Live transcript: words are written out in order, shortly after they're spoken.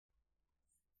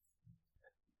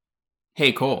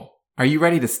Hey, Cole, are you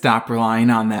ready to stop relying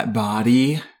on that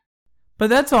body? But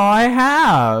that's all I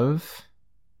have.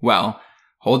 Well,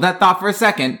 hold that thought for a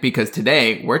second, because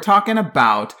today we're talking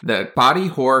about the body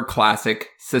horror classic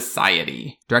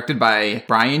Society, directed by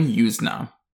Brian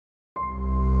Yuzna.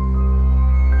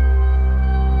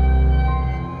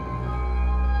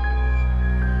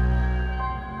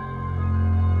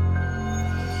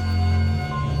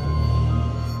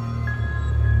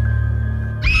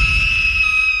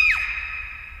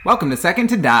 Welcome to Second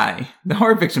to Die, the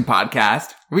horror fiction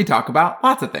podcast where we talk about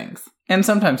lots of things. And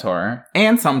sometimes horror.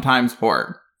 And sometimes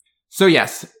horror. So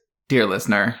yes, dear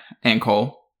listener and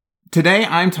Cole, today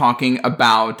I'm talking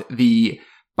about the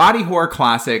body horror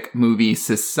classic movie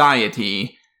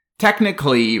Society,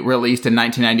 technically released in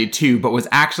 1992, but was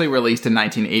actually released in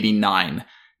 1989.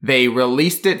 They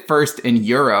released it first in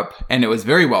Europe, and it was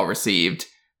very well received,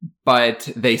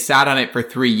 but they sat on it for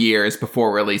 3 years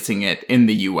before releasing it in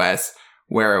the US,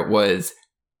 where it was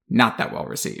not that well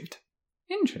received.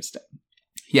 Interesting.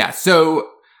 Yeah, so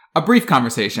a brief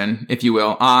conversation, if you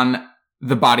will, on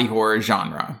the body horror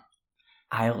genre.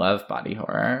 I love body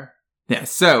horror. Yeah,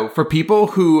 so for people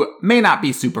who may not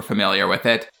be super familiar with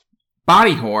it,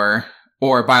 body horror,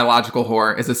 or biological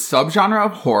horror, is a subgenre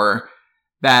of horror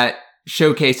that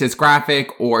showcases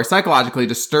graphic or psychologically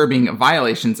disturbing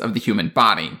violations of the human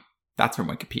body. That's from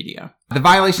Wikipedia. The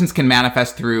violations can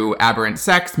manifest through aberrant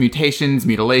sex, mutations,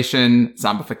 mutilation,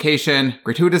 zombification,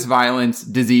 gratuitous violence,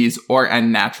 disease, or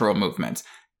unnatural movements.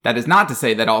 That is not to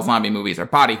say that all zombie movies are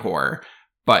body horror,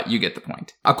 but you get the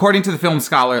point. According to the film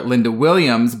scholar Linda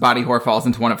Williams, body horror falls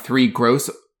into one of 3 gross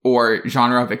or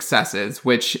genre of excesses,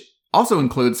 which also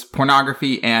includes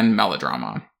pornography and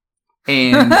melodrama.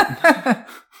 And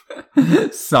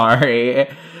sorry.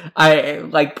 I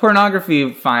like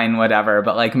pornography, fine, whatever,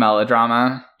 but like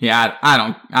melodrama. Yeah, I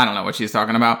don't know what she's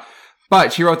talking about.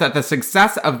 But she wrote that the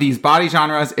success of these body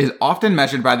genres is often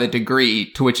measured by the degree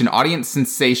to which an audience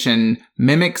sensation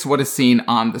mimics what is seen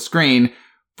on the screen.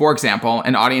 For example,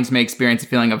 an audience may experience a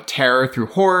feeling of terror through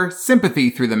horror, sympathy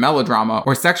through the melodrama,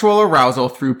 or sexual arousal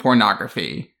through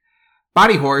pornography.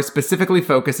 Body horror specifically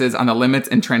focuses on the limits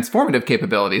and transformative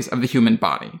capabilities of the human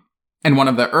body. And one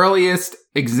of the earliest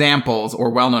examples,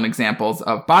 or well-known examples,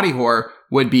 of body horror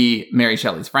would be Mary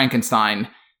Shelley's Frankenstein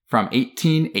from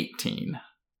 1818.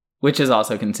 Which is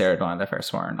also considered one of the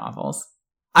first horror novels.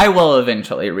 I will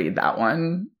eventually read that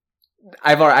one.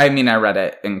 I read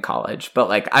it in college, but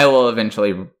like I will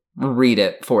eventually read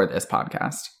it for this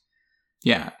podcast.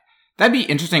 Yeah. That'd be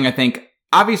interesting, I think.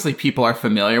 Obviously, people are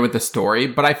familiar with the story,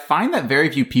 but I find that very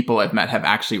few people I've met have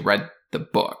actually read the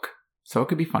book. So it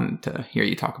could be fun to hear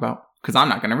you talk about, because I'm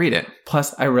not going to read it.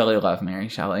 Plus, I really love Mary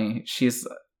Shelley. She's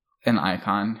an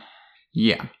icon.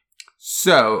 Yeah.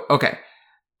 So, okay.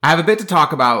 I have a bit to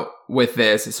talk about with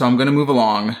this, so I'm going to move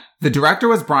along. The director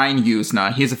was Brian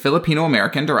Yuzna. He's a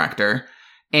Filipino-American director,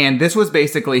 and this was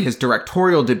basically his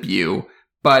directorial debut,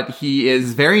 but he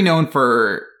is very known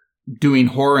for doing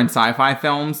horror and sci-fi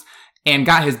films, and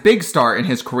got his big start in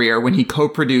his career when he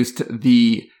co-produced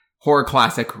the horror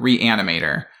classic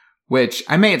Reanimator, which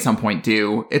I may at some point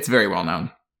do. It's very well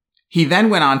known. He then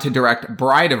went on to direct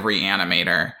Bride of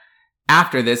Reanimator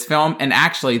after this film, and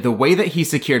actually the way that he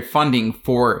secured funding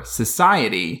for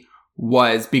Society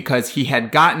was because he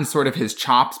had gotten sort of his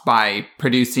chops by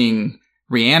producing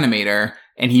Reanimator,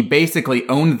 and he basically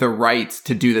owned the rights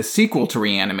to do the sequel to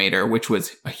Reanimator, which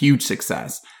was a huge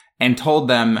success, and told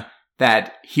them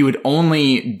that he would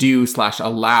only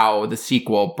do/allow the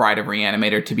sequel Bride of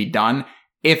Reanimator to be done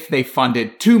if they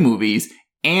funded 2 movies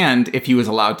and if he was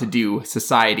allowed to do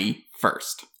Society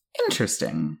first.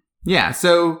 Interesting. Yeah,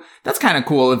 so that's kind of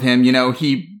cool of him. You know,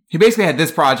 he basically had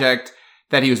this project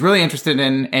that he was really interested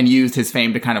in and used his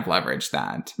fame to kind of leverage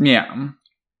that. Yeah.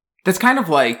 That's kind of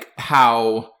like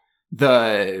how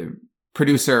the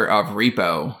producer of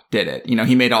Repo did it. You know,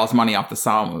 he made all his money off the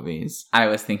Saw movies. I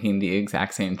was thinking the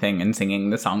exact same thing and singing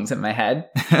the songs in my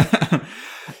head.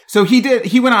 So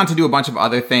he went on to do a bunch of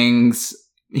other things.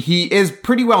 He is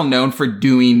pretty well known for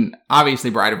doing, obviously,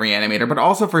 Bride of Reanimator, but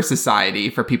also for Society,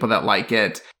 for people that like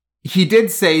it. He did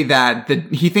say that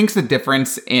he thinks the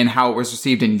difference in how it was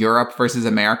received in Europe versus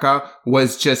America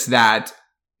was just that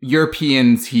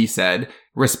Europeans, he said,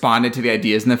 responded to the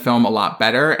ideas in the film a lot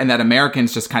better, and that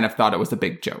Americans just kind of thought it was a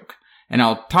big joke. And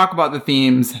I'll talk about the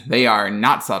themes. They are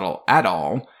not subtle at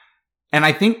all. And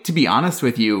I think, to be honest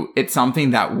with you, it's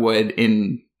something that would,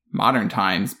 in modern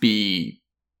times, be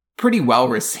pretty well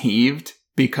received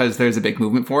because there's a big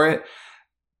movement for it.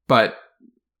 But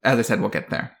as I said, we'll get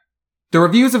there. The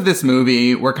reviews of this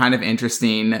movie were kind of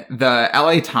interesting. The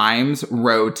LA Times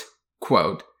wrote,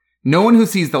 quote, No one who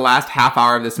sees the last half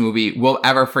hour of this movie will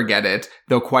ever forget it,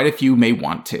 though quite a few may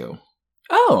want to.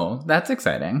 Oh, that's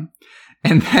exciting.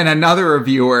 And then another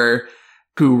reviewer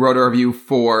who wrote a review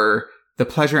for The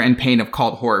Pleasure and Pain of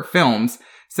Cult Horror Films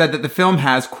said that the film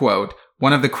has, quote,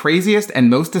 one of the craziest and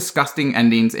most disgusting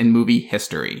endings in movie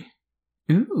history.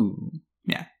 Ooh.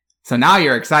 Yeah. So now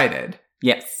you're excited.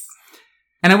 Yes.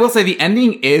 And I will say the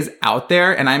ending is out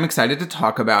there, and I'm excited to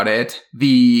talk about it.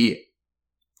 The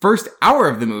first hour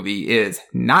of the movie is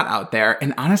not out there,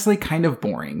 and honestly kind of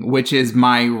boring, which is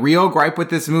my real gripe with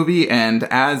this movie. And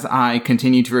as I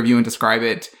continue to review and describe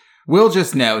it, we'll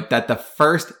just note that the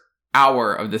first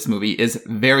hour of this movie is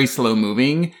very slow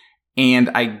moving,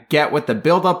 and I get what the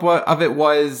buildup of it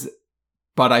was,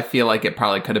 but I feel like it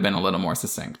probably could have been a little more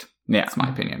succinct. Yeah. That's my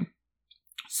opinion.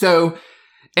 So,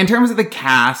 in terms of the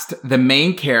cast, the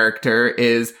main character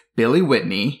is Billy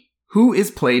Whitney, who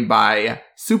is played by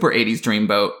super 80s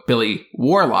dreamboat Billy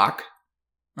Warlock.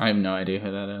 I have no idea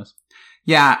who that is.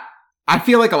 Yeah, I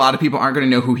feel like a lot of people aren't going to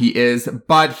know who he is,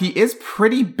 but he is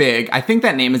pretty big. I think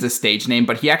that name is a stage name,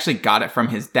 but he actually got it from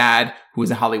his dad, who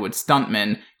was a Hollywood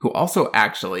stuntman, who also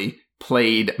actually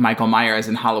played Michael Myers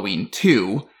in Halloween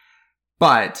 2.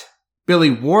 But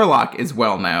Billy Warlock is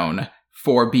well known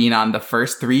for being on the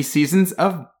first 3 seasons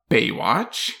of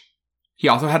Baywatch. He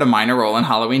also had a minor role in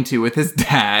Halloween 2 with his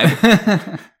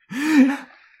dad.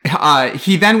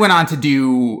 He then went on to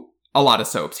do a lot of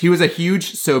soaps. He was a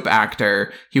huge soap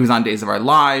actor. He was on Days of Our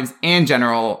Lives and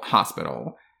General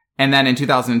Hospital. And then in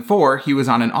 2004, he was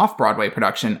on an off-Broadway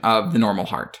production of The Normal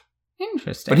Heart.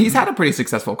 Interesting. But he's had a pretty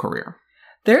successful career.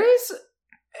 There is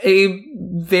a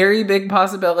very big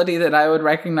possibility that I would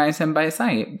recognize him by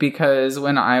sight, because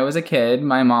when I was a kid,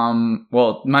 my mom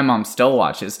still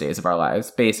watches Days of Our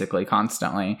Lives basically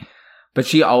constantly, but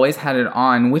she always had it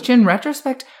on, which in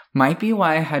retrospect might be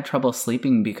why I had trouble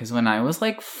sleeping, because when I was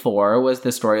like 4 was the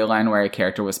storyline where a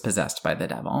character was possessed by the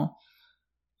devil.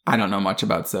 I don't know much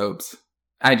about soaps.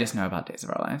 I just know about Days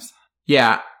of Our Lives.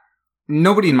 Yeah.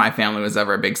 Nobody in my family was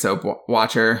ever a big soap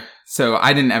watcher, so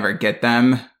I didn't ever get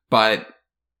them, but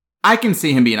I can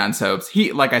see him being on soaps.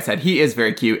 He, like I said, he is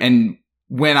very cute, and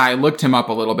when I looked him up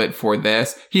a little bit for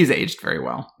this, he's aged very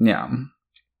well. Yeah.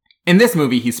 In this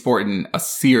movie, he's sporting a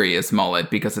serious mullet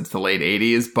because it's the late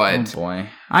 80s, but oh boy,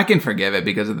 I can forgive it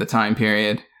because of the time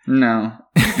period. No.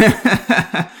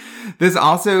 This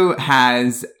also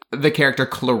has the character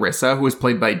Clarissa, who is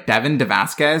played by Devin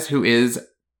DeVasquez, who is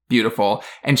beautiful.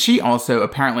 And she also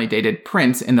apparently dated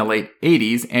Prince in the late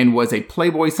 80s and was a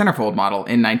Playboy centerfold model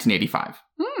in 1985.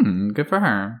 Good for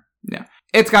her. Yeah.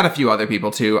 It's got a few other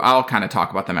people too. I'll kind of talk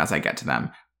about them as I get to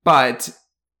them. But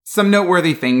some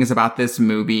noteworthy things about this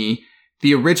movie.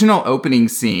 The original opening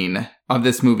scene of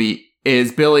this movie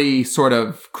is Billy sort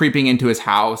of creeping into his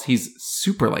house. He's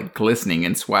super like glistening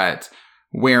in sweat,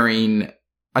 wearing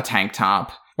a tank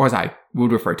top, or as I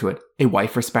would refer to it, a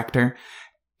wife respecter.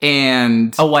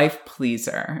 And a wife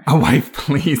pleaser. A wife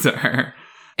pleaser.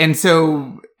 And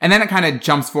then it kind of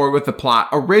jumps forward with the plot.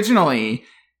 Originally,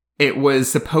 it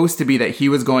was supposed to be that he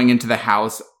was going into the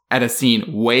house at a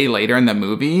scene way later in the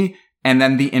movie, and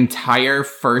then the entire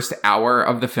first hour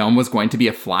of the film was going to be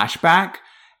a flashback.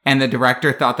 And the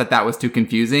director thought that that was too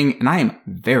confusing, and I am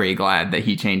very glad that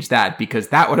he changed that, because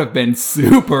that would have been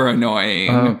super annoying.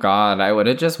 Oh god, I would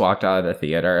have just walked out of the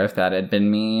theater if that had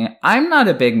been me. I'm not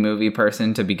a big movie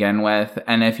person to begin with,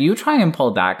 and if you try and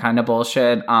pull that kind of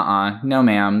bullshit, no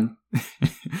ma'am.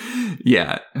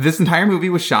 Yeah, this entire movie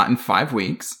was shot in 5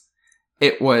 weeks.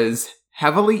 It was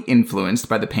heavily influenced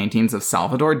by the paintings of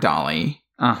Salvador Dali.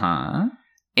 Uh-huh.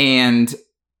 And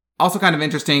also kind of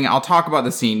interesting, I'll talk about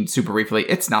the scene super briefly.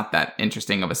 It's not that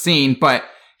interesting of a scene, but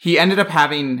he ended up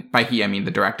having, by he, I mean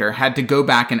the director, had to go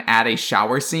back and add a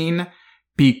shower scene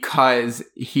because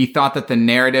he thought that the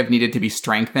narrative needed to be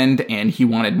strengthened and he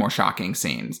wanted more shocking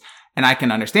scenes. And I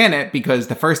can understand it because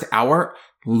the first hour,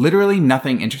 literally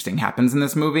nothing interesting happens in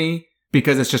this movie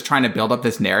because it's just trying to build up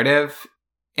this narrative.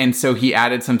 And so he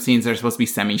added some scenes that are supposed to be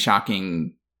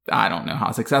semi-shocking. I don't know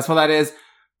how successful that is.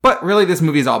 But really, this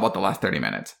movie is all about the last 30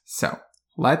 minutes. So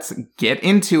let's get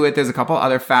into it. There's a couple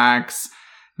other facts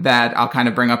that I'll kind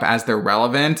of bring up as they're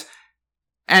relevant.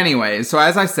 Anyway, so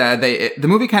as I said, the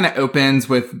movie kind of opens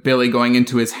with Billy going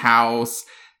into his house.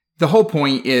 The whole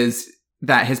point is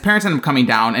that his parents end up coming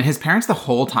down, and his parents the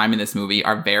whole time in this movie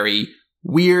are very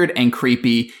weird and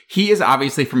creepy. He is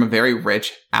obviously from a very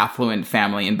rich, affluent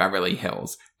family in Beverly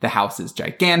Hills. The house is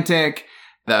gigantic.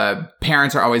 The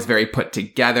parents are always very put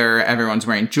together. Everyone's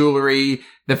wearing jewelry.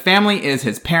 The family is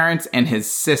his parents and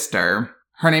his sister.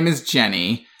 Her name is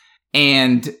Jenny.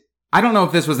 And I don't know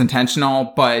if this was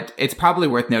intentional, but it's probably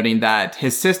worth noting that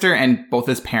his sister and both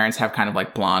his parents have kind of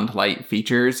like blonde light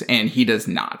features, and he does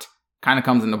not. Kind of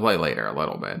comes into play later a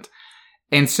little bit.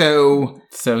 And so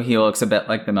he looks a bit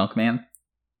like the milkman?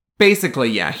 Basically,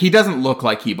 yeah. He doesn't look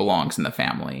like he belongs in the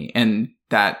family. And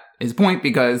that is the point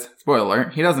because, spoiler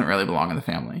alert, he doesn't really belong in the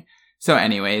family. So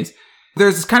anyways,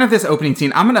 there's kind of this opening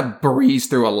scene. I'm going to breeze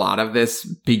through a lot of this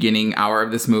beginning hour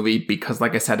of this movie because,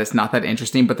 like I said, it's not that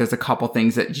interesting, but there's a couple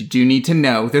things that you do need to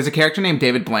know. There's a character named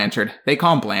David Blanchard. They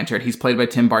call him Blanchard. He's played by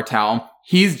Tim Bartel.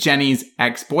 He's Jenny's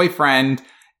ex-boyfriend,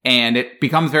 and it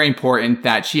becomes very important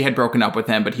that she had broken up with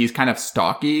him, but he's kind of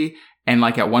stalky. And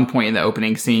like at one point in the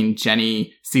opening scene,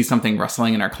 Jenny sees something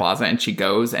rustling in her closet and she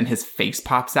goes and his face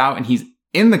pops out and he's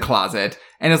in the closet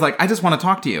and is like, I just want to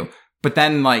talk to you. But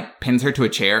then like pins her to a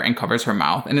chair and covers her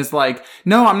mouth and is like,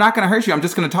 no, I'm not going to hurt you. I'm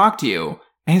just going to talk to you.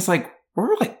 And it's like,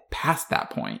 we're like past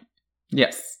that point.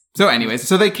 Yes. So anyways,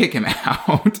 so they kick him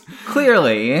out.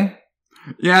 Clearly.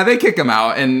 Yeah, they kick him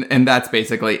out and that's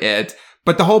basically it.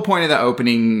 But the whole point of the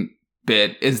opening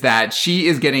bit is that she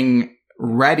is getting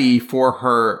ready for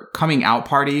her coming out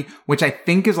party, which I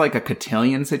think is like a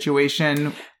cotillion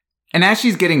situation. And as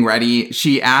she's getting ready,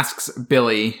 she asks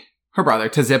Billy, her brother,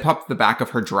 to zip up the back of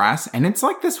her dress. And it's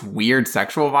like this weird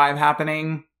sexual vibe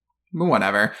happening.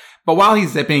 Whatever. But while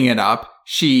he's zipping it up,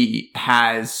 she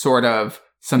has sort of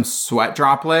some sweat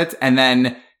droplets. And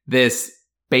then this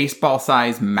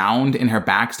baseball-sized mound in her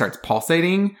back starts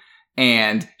pulsating.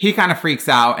 And he kind of freaks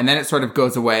out, and then it sort of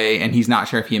goes away, and he's not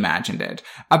sure if he imagined it.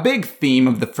 A big theme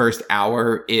of the first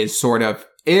hour is sort of,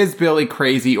 is Billy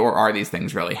crazy, or are these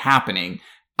things really happening?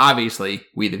 Obviously,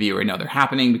 we the viewer know they're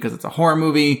happening because it's a horror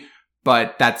movie,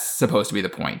 but that's supposed to be the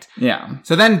point. Yeah.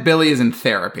 So then Billy is in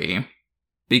therapy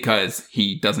because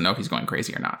he doesn't know if he's going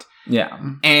crazy or not. Yeah.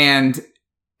 And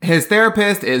his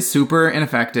therapist is super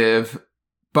ineffective,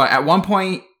 but at one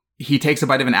point, he takes a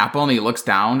bite of an apple and he looks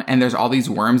down and there's all these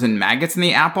worms and maggots in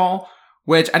the apple,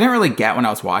 which I didn't really get when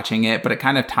I was watching it, but it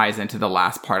kind of ties into the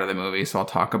last part of the movie. So I'll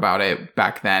talk about it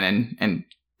back then and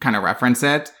kind of reference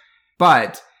it.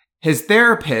 But his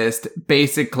therapist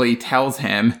basically tells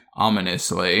him,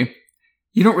 ominously,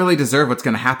 you don't really deserve what's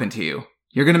going to happen to you.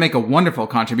 You're going to make a wonderful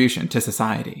contribution to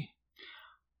society.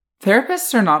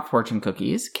 Therapists are not fortune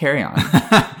cookies. Carry on.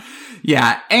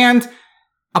 Yeah, and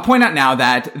I'll point out now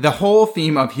that the whole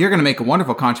theme of you're going to make a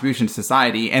wonderful contribution to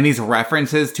society and these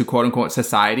references to quote-unquote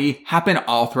society happen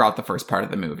all throughout the first part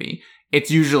of the movie.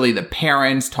 It's usually the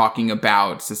parents talking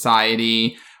about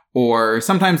society or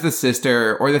sometimes the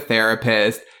sister or the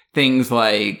therapist, things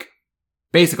like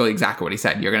basically exactly what he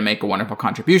said. You're going to make a wonderful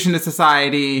contribution to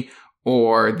society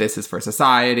or this is for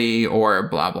society or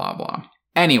blah, blah, blah.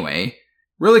 Anyway,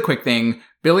 really quick thing.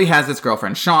 Billy has this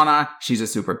girlfriend, Shauna. She's a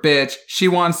super bitch. She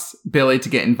wants Billy to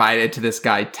get invited to this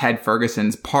guy, Ted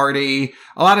Ferguson's party.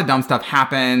 A lot of dumb stuff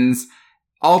happens.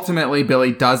 Ultimately,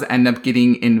 Billy does end up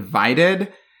getting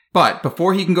invited. But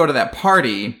before he can go to that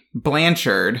party,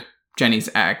 Blanchard, Jenny's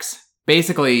ex,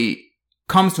 basically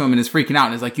comes to him and is freaking out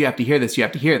and is like, you have to hear this, you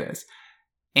have to hear this.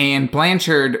 And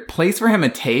Blanchard plays for him a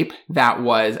tape that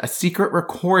was a secret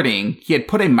recording. He had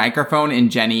put a microphone in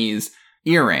Jenny's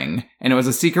earring, and it was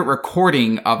a secret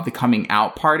recording of the coming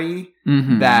out party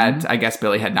that I guess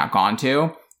Billy had not gone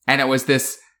to. And it was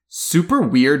this super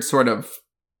weird sort of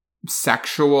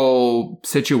sexual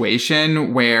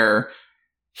situation where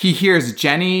he hears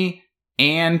Jenny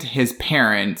and his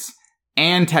parents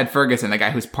and Ted Ferguson, the guy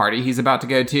whose party he's about to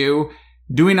go to,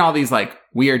 doing all these like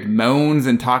weird moans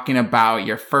and talking about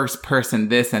your first person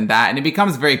this and that. And it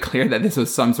becomes very clear that this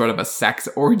was some sort of a sex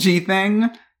orgy thing.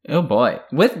 Oh boy.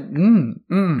 With,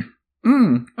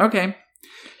 okay.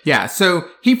 Yeah, so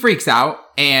he freaks out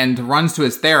and runs to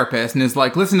his therapist and is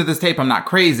like, listen to this tape, I'm not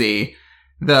crazy.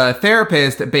 The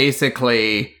therapist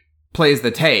basically plays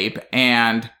the tape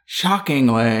and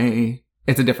shockingly,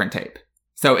 it's a different tape.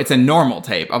 So it's a normal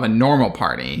tape of a normal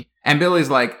party. And Billy's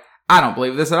like, I don't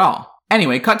believe this at all.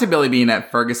 Anyway, cut to Billy being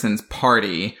at Ferguson's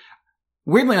party.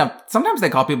 Weirdly enough, sometimes they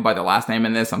call people by their last name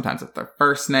in this, sometimes it's their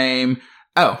first name.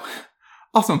 Oh,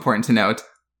 also important to note,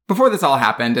 before this all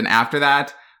happened and after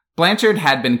that, Blanchard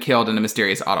had been killed in a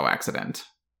mysterious auto accident.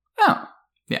 Oh.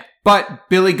 Yeah. But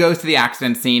Billy goes to the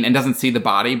accident scene and doesn't see the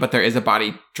body, but there is a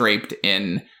body draped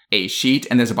in a sheet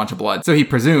and there's a bunch of blood. So he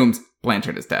presumes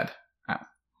Blanchard is dead.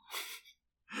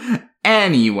 Oh.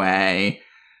 Anyway,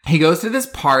 he goes to this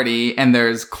party and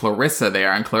there's Clarissa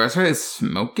there and Clarissa is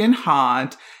smoking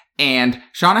hot. And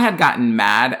Shauna had gotten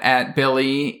mad at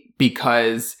Billy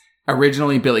because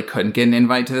originally, Billy couldn't get an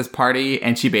invite to this party,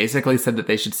 and she basically said that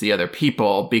they should see other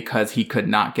people because he could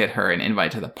not get her an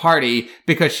invite to the party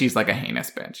because she's like a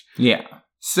heinous bitch. Yeah.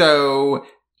 So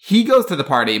he goes to the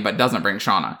party but doesn't bring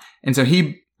Shauna. And so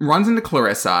he runs into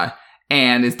Clarissa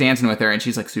and is dancing with her, and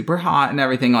she's like super hot and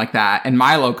everything like that. And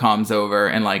Milo comes over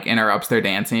and like interrupts their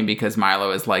dancing because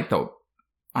Milo is like the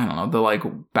like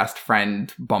best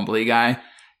friend bumbly guy.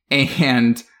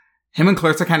 And him and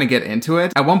Clarissa kind of get into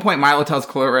it. At one point, Milo tells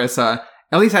Clarissa,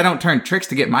 "At least I don't turn tricks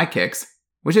to get my kicks,"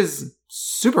 which is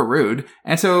super rude.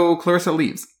 And so Clarissa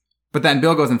leaves. But then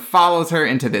Bill goes and follows her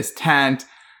into this tent,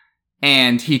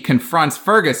 and he confronts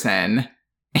Ferguson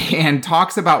and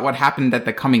talks about what happened at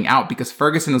the coming out, because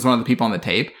Ferguson was one of the people on the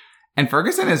tape. And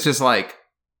Ferguson is just like,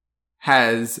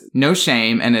 has no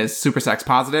shame and is super sex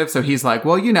positive. So he's like,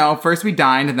 well, you know, first we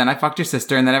dined and then I fucked your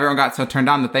sister and then everyone got so turned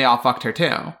on that they all fucked her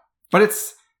too. But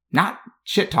it's not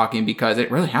shit talking because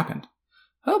it really happened.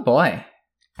 Oh boy.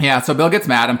 Yeah, so Bill gets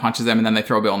mad and punches him and then they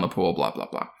throw Bill in the pool, blah, blah,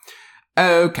 blah.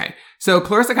 Okay, so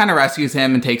Clarissa kind of rescues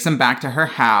him and takes him back to her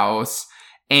house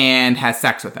and has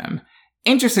sex with him.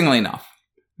 Interestingly enough,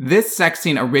 this sex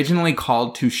scene originally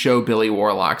called to show Billy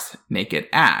Warlock's naked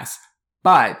ass,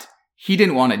 but he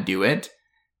didn't want to do it,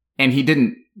 and he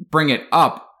didn't bring it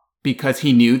up because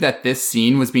he knew that this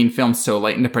scene was being filmed so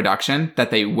late into production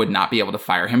that they would not be able to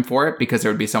fire him for it because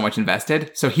there would be so much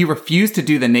invested. So he refused to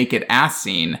do the naked ass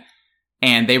scene,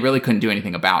 and they really couldn't do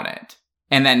anything about it.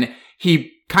 And then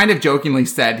he kind of jokingly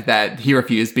said that he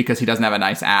refused because he doesn't have a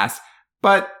nice ass,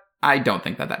 but I don't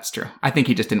think that that's true. I think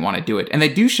he just didn't want to do it. And they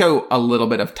do show a little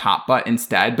bit of top butt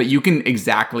instead, but you can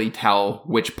exactly tell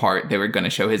which part they were going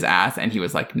to show his ass, and he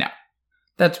was like, no.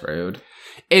 That's rude.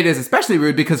 It is especially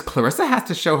rude because Clarissa has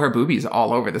to show her boobies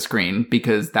all over the screen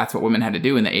because that's what women had to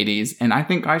do in the 80s, and I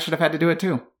think I should have had to do it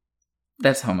too.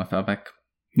 That's homophobic.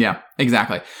 Yeah,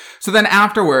 exactly. So then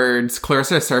afterwards,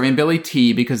 Clarissa is serving Billy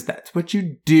tea because that's what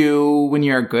you do when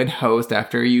you're a good host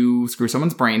after you screw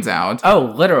someone's brains out.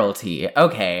 Oh, literal tea.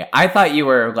 Okay. I thought you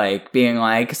were like being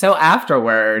like, so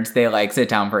afterwards they like sit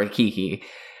down for a kiki.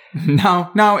 No,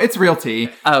 it's real tea.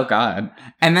 Oh, God.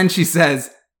 And then she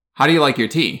says, how do you like your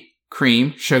tea?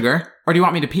 Cream, sugar, or do you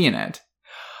want me to pee in it?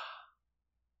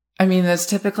 I mean, that's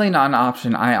typically not an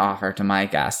option I offer to my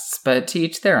guests, but to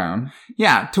each their own.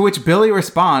 Yeah, to which Billy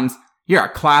responds, you're a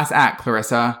class act,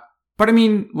 Clarissa. But I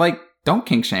mean, like, don't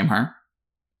kink shame her.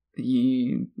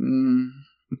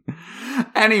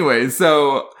 Anyway,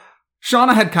 so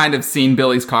Shauna had kind of seen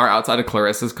Billy's car outside of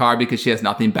Clarissa's car because she has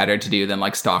nothing better to do than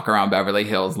like stalk around Beverly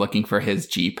Hills looking for his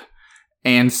Jeep.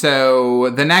 And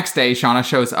so the next day, Shauna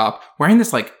shows up wearing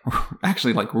this like,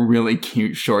 actually like really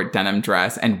cute short denim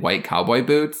dress and white cowboy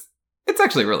boots. It's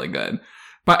actually really good.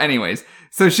 But anyways,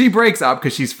 so she breaks up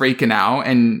because she's freaking out,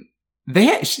 and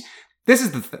this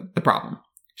is the problem.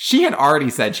 She had already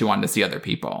said she wanted to see other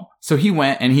people. So he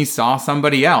went and he saw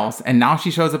somebody else, and now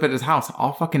she shows up at his house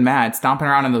all fucking mad, stomping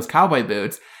around in those cowboy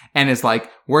boots, and is like,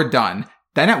 we're done.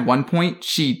 Then at one point,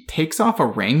 she takes off a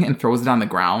ring and throws it on the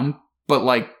ground, but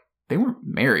like, they weren't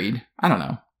married. I don't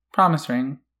know. Promise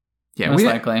ring. Yeah, most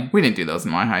likely. We didn't do those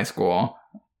in my high school.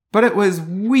 But it was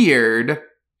weird.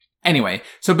 Anyway,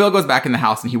 so Bill goes back in the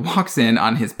house and he walks in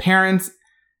on his parents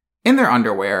in their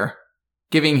underwear,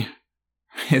 giving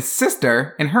his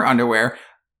sister in her underwear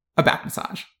a back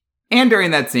massage. And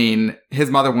during that scene, his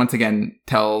mother once again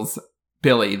tells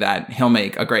Billy that he'll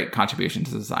make a great contribution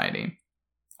to society.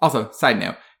 Also, side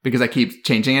note, because I keep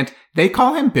changing it, they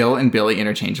call him Bill and Billy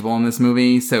interchangeable in this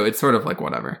movie, so it's sort of like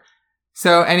whatever.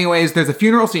 So anyways, there's a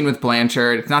funeral scene with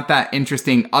Blanchard. It's not that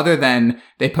interesting other than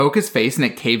they poke his face and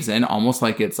it caves in almost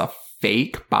like it's a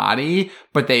fake body,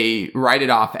 but they write it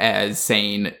off as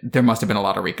saying there must have been a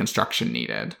lot of reconstruction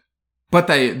needed. But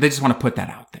they just want to put that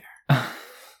out there.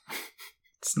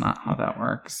 It's not how that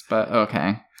works, but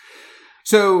okay.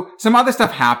 So some other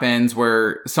stuff happens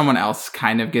where someone else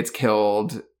kind of gets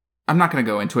killed. I'm not going to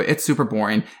go into it. It's super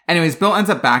boring. Anyways, Bill ends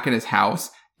up back at his house,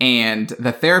 and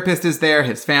the therapist is there.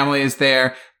 His family is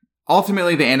there.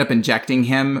 Ultimately, they end up injecting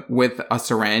him with a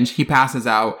syringe. He passes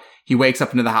out. He wakes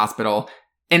up into the hospital.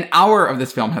 An hour of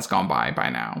this film has gone by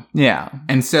now. Yeah.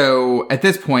 And so at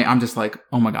this point, I'm just like,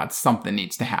 oh my God, something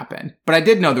needs to happen. But I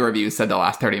did know the reviews said the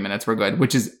last 30 minutes were good,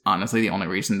 which is honestly the only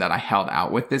reason that I held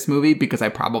out with this movie, because I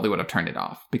probably would have turned it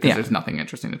off because there's nothing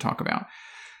interesting to talk about.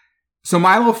 So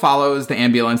Milo follows the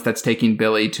ambulance that's taking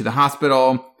Billy to the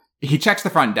hospital. He checks the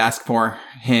front desk for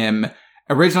him.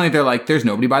 Originally, they're like, there's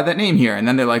nobody by that name here. And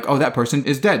then they're like, oh, that person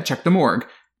is dead. Check the morgue.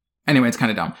 Anyway, it's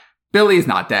kind of dumb. Billy is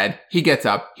not dead. He gets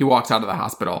up, he walks out of the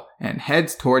hospital, and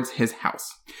heads towards his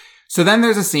house. So then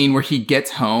there's a scene where he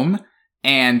gets home,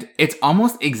 and it's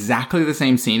almost exactly the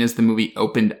same scene as the movie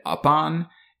opened up on,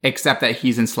 except that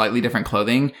he's in slightly different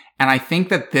clothing. And I think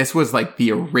that this was like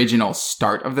the original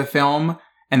start of the film,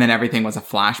 and then everything was a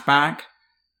flashback.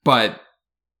 But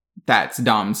that's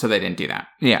dumb, so they didn't do that.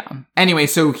 Yeah. Anyway,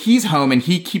 so he's home and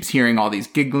he keeps hearing all these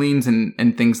gigglings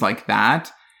and things like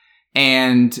that.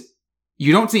 And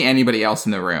you don't see anybody else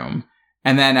in the room.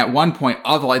 And then at one point,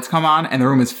 all the lights come on and the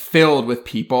room is filled with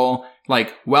people,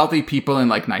 like wealthy people in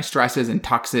like nice dresses and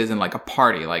tuxes and like a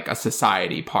party, like a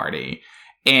society party.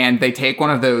 And they take one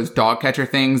of those dog catcher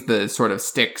things, the sort of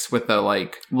sticks with the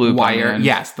like loop wire.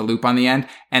 Yes, the loop on the end.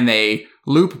 And they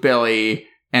loop Billy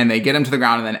and they get him to the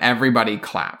ground and then everybody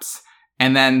claps.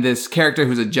 And then this character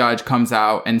who's a judge comes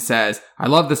out and says, "I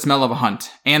love the smell of a hunt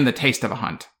and the taste of a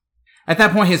hunt." At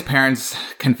that point, his parents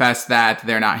confess that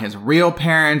they're not his real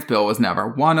parents. Bill was never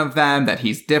one of them, that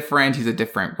he's different. He's a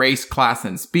different race, class,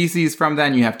 and species from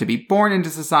them. You have to be born into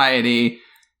society.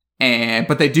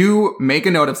 But they do make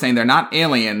a note of saying they're not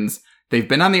aliens. They've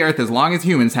been on the earth as long as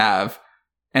humans have.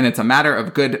 And it's a matter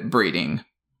of good breeding.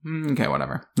 Okay,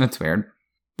 whatever. That's weird.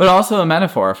 But also a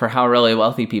metaphor for how really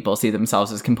wealthy people see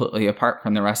themselves as completely apart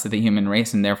from the rest of the human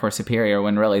race and therefore superior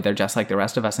when really they're just like the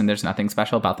rest of us and there's nothing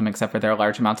special about them except for their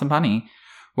large amounts of money.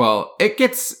 Well, it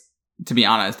gets, to be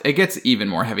honest, it gets even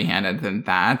more heavy-handed than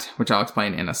that, which I'll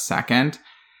explain in a second.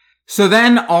 So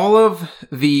then all of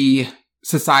the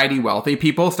society wealthy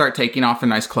people start taking off their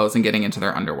nice clothes and getting into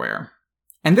their underwear.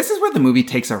 And this is where the movie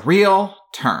takes a real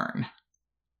turn.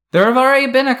 There have already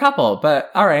been a couple,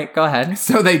 but all right, go ahead.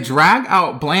 So they drag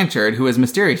out Blanchard, who is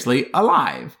mysteriously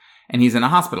alive, and he's in a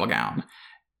hospital gown.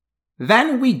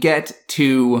 Then we get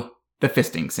to the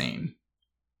fisting scene.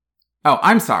 Oh,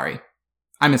 I'm sorry.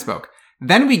 I misspoke.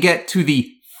 Then we get to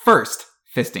the first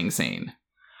fisting scene.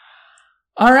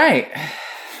 All right.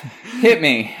 Hit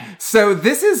me. So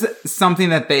this is something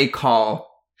that they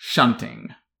call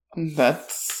shunting.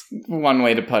 That's one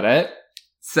way to put it.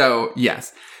 So,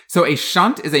 yes. So a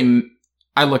shunt is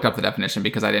I looked up the definition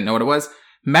because I didn't know what it was.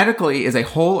 Medically is a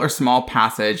whole or small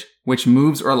passage which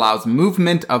moves or allows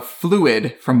movement of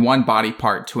fluid from one body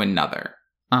part to another.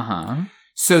 Uh-huh.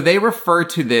 So they refer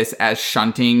to this as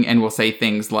shunting and will say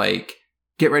things like,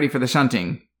 "Get ready for the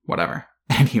shunting," whatever.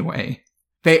 Anyway,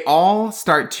 they all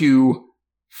start to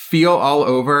feel all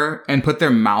over and put their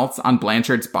mouths on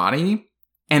Blanchard's body.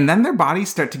 And then their bodies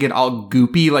start to get all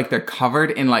goopy, like they're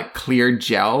covered in like clear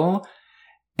gel.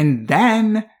 And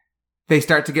then they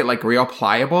start to get like real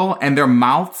pliable and their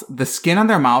mouths, the skin on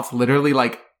their mouths literally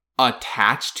like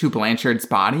attached to Blanchard's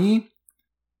body.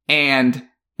 And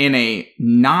in a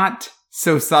not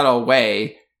so subtle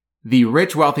way, the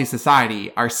rich, wealthy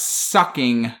society are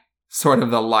sucking sort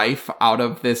of the life out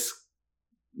of this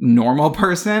normal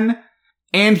person.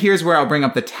 And here's where I'll bring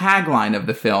up the tagline of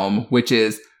the film, which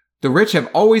is, "The rich have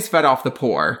always fed off the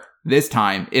poor. This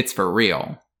time, it's for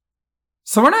real."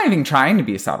 So we're not even trying to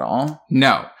be subtle.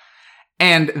 No.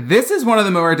 And this is one of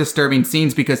the more disturbing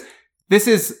scenes because this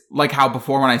is like how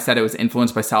before when I said it was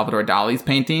influenced by Salvador Dali's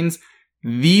paintings.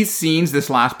 These scenes, this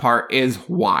last part is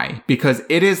why. Because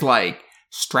it is like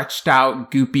stretched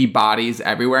out, goopy bodies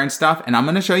everywhere and stuff. And I'm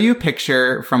going to show you a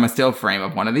picture from a still frame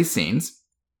of one of these scenes.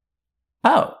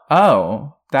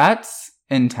 Oh, that's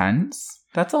intense.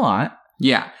 That's a lot.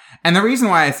 Yeah. And the reason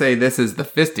why I say this is the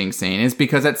fisting scene is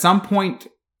because at some point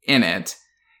in it,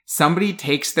 somebody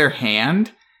takes their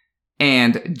hand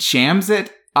and jams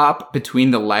it up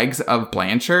between the legs of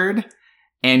Blanchard,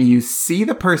 and you see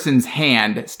the person's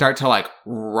hand start to like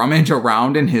rummage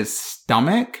around in his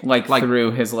stomach. Like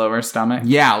through his lower stomach?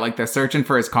 Yeah, like they're searching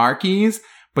for his car keys,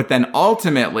 but then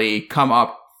ultimately come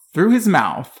up through his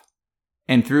mouth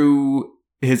and through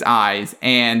his eyes,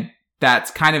 and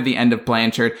that's kind of the end of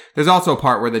Blanchard. There's also a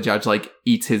part where the judge like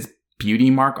eats his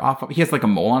beauty mark off. He has like a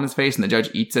mole on his face and the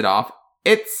judge eats it off.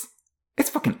 It's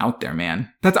fucking out there,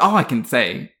 man. That's all I can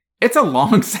say. It's a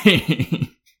long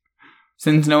scene.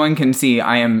 Since no one can see,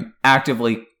 I am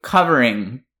actively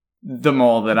covering the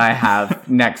mole that I have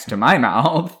next to my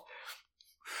mouth.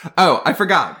 Oh, I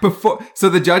forgot. So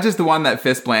the judge is the one that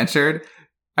fists Blanchard.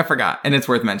 I forgot. And it's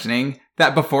worth mentioning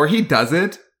that before he does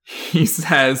it, he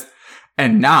says,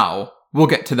 "And now we'll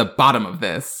get to the bottom of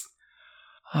this."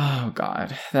 Oh,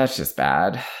 God. That's just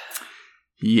bad.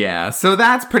 Yeah, so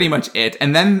that's pretty much it.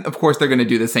 And then, of course, they're going to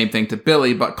do the same thing to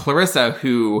Billy, but Clarissa,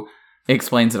 who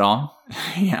explains it all.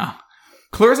 Yeah.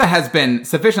 Clarissa has been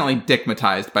sufficiently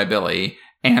dickmatized by Billy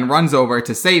and runs over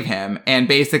to save him and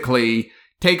basically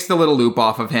takes the little loop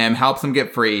off of him, helps him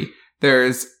get free.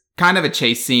 There's kind of a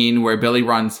chase scene where Billy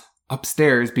runs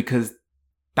upstairs because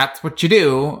that's what you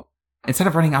do instead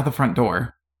of running out the front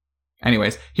door.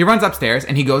 Anyways, he runs upstairs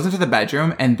and he goes into the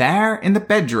bedroom, and there in the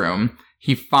bedroom,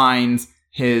 he finds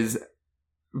his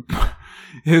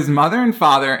mother and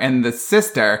father and the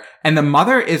sister, and the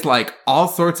mother is like all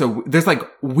sorts of, there's like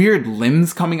weird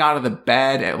limbs coming out of the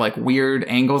bed at like weird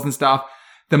angles and stuff.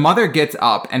 the mother gets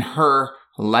up and her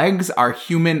legs are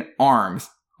human arms,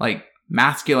 like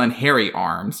masculine hairy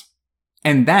arms.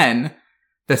 And then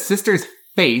the sister's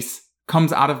face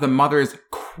comes out of the mother's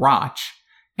crotch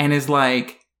and is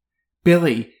like,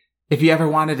 Billy, if you ever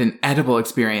wanted an edible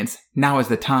experience, now is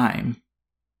the time.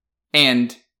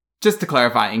 And just to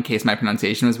clarify, in case my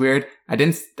pronunciation was weird, I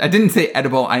didn't say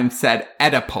edible, I said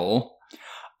Oedipal.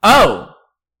 Oh!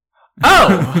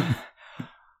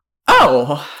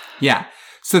 Oh! Yeah.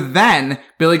 So then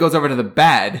Billy goes over to the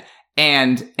bed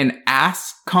and an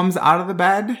ass comes out of the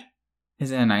bed.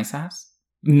 Is it a nice ass?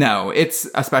 No, it's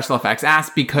a special effects ass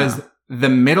because the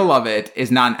middle of it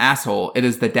is not an asshole. It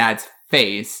is the dad's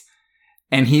face.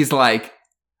 And he's like,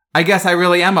 I guess I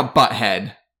really am a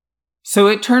butthead. So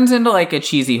it turns into like a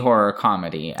cheesy horror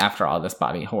comedy after all this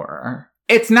body horror.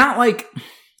 It's not like...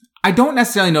 I don't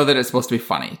necessarily know that it's supposed to be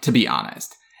funny, to be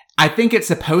honest. I think it's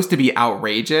supposed to be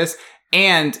outrageous.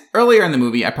 And earlier in the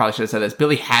movie, I probably should have said this,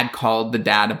 Billy had called the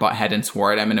dad a butthead and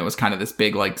swore at him, and it was kind of this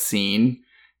big, like, scene.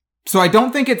 So I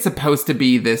don't think it's supposed to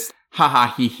be this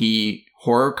ha-ha hee-hee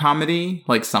horror comedy,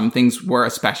 like some things were,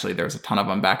 especially there was a ton of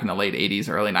them back in the late 80s,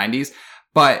 early 90s.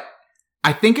 But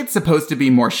I think it's supposed to be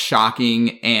more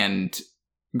shocking and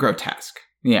grotesque.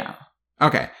 Yeah.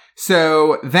 Okay.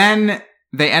 So then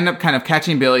they end up kind of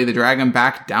catching Billy, they drag him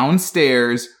back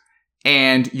downstairs,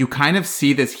 and you kind of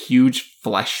see this huge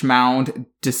flesh mound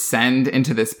descend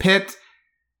into this pit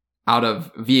out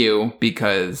of view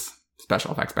because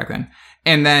special effects back then.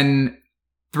 And then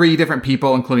 3 different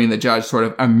people, including the judge, sort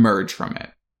of emerge from it.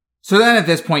 So then at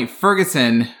this point,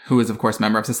 Ferguson, who is of course a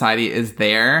member of society, is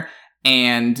there,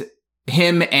 and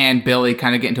him and Billy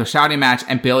kind of get into a shouting match,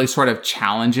 and Billy sort of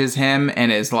challenges him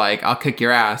and is like, I'll kick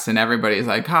your ass. And everybody's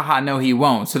like, haha, no, he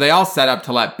won't. So they all set up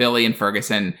to let Billy and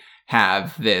Ferguson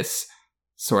have this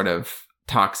sort of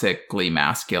toxically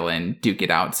masculine duke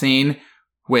it out scene,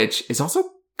 which is also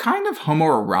kind of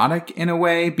homoerotic in a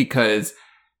way because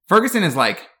Ferguson is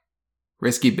like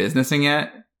risky businessing it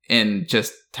in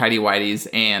just tidy whities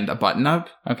and a button up.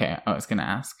 Okay, I was gonna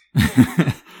ask.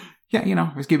 Yeah, you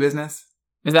know, risky business.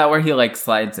 Is that where he like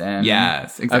slides in?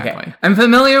 Yes, exactly. Okay. I'm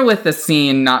familiar with the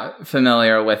scene, not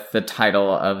familiar with the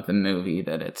title of the movie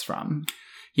that it's from.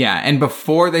 Yeah, and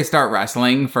before they start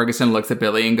wrestling, Ferguson looks at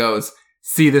Billy and goes,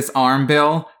 see this arm,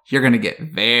 Bill? You're gonna get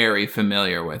very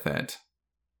familiar with it.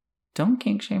 Don't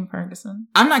kink shame Ferguson.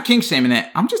 I'm not kink shaming it.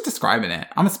 I'm just describing it.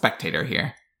 I'm a spectator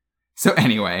here. So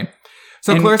anyway.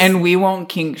 So Clarissa... And we won't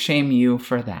kink shame you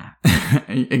for that.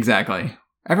 Exactly.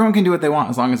 Everyone can do what they want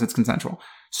as long as it's consensual.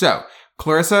 So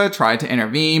Clarissa tried to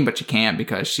intervene, but she can't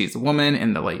because she's a woman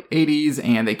in the late 80s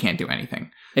and they can't do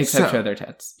anything. Except show their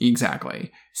tits.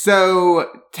 Exactly. So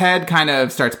Ted kind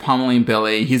of starts pummeling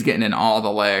Billy. He's getting in all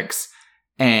the licks.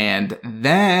 And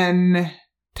then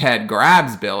Ted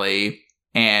grabs Billy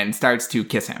and starts to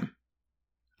kiss him.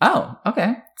 Oh,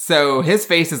 okay. So his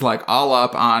face is like all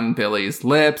up on Billy's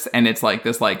lips, and it's like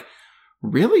this like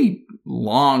really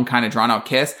long kind of drawn out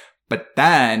kiss. But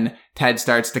then Ted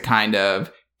starts to kind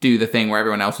of do the thing where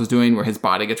everyone else was doing, where his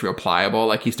body gets real pliable.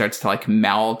 Like he starts to like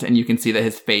melt, and you can see that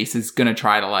his face is going to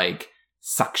try to like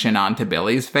suction onto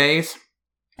Billy's face.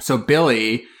 So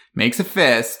Billy makes a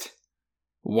fist,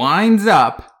 winds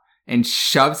up, and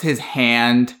shoves his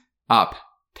hand up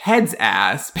Ted's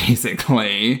ass,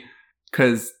 basically,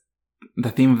 because the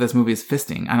theme of this movie is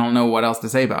fisting. I don't know what else to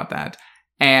say about that.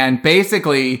 And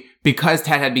basically, because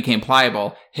Ted had became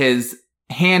pliable, his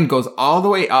hand goes all the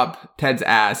way up Ted's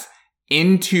ass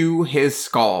into his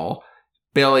skull.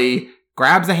 Billy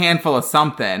grabs a handful of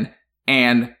something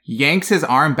and yanks his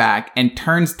arm back and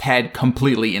turns Ted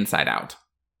completely inside out.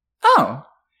 Oh,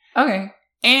 okay.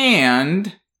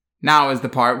 And now is the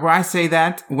part where I say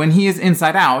that when he is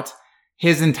inside out,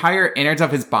 his entire innards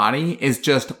of his body is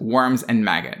just worms and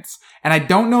maggots. And I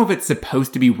don't know if it's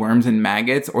supposed to be worms and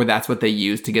maggots or that's what they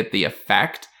use to get the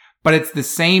effect, but it's the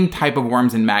same type of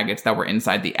worms and maggots that were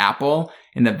inside the apple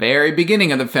in the very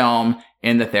beginning of the film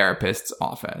in the therapist's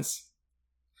office.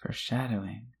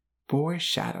 Foreshadowing.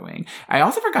 I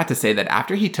also forgot to say that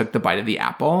after he took the bite of the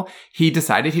apple, he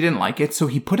decided he didn't like it, so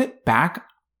he put it back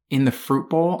in the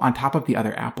fruit bowl on top of the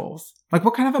other apples. Like,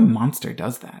 what kind of a monster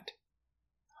does that?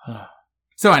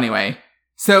 So anyway,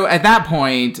 so at that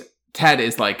point, Ted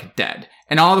is like dead.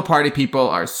 And all the party people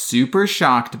are super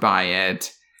shocked by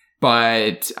it.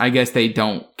 But I guess they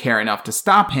don't care enough to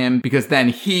stop him because then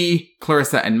he,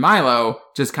 Clarissa, and Milo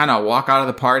just kind of walk out of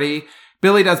the party.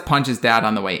 Billy does punch his dad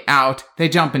on the way out. They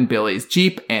jump in Billy's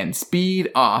Jeep and speed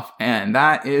off. And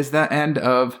that is the end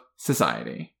of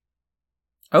Society.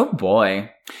 Oh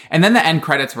boy. And then the end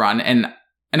credits run. And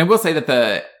I will say that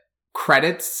the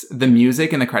credits, the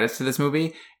music and the credits to this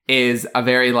movie is a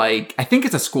very like, I think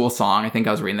it's a school song. I think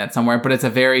I was reading that somewhere, but it's a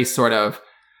very sort of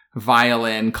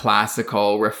violin,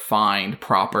 classical, refined,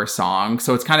 proper song.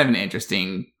 So it's kind of an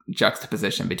interesting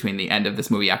juxtaposition between the end of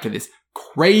this movie after this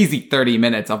crazy 30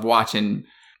 minutes of watching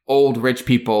old rich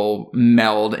people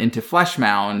meld into flesh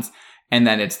mounds. And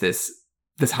then it's this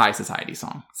high society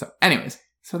song. So anyways,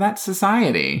 so that's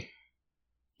Society.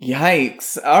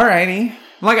 Yikes. Alrighty.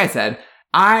 Like I said,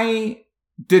 I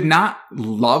did not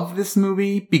love this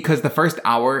movie because the first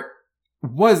hour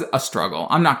was a struggle.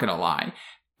 I'm not going to lie.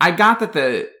 I got that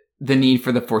the need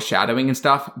for the foreshadowing and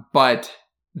stuff, but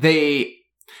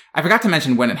I forgot to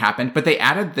mention when it happened, but they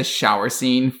added the shower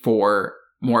scene for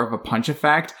more of a punch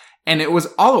effect. And it was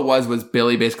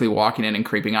Billy basically walking in and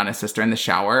creeping on his sister in the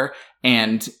shower.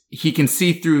 And he can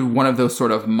see through one of those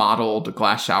sort of modeled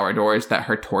glass shower doors that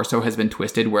her torso has been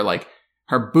twisted where like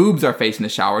her boobs are facing the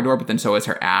shower door, but then so is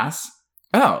her ass.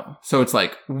 Oh. So it's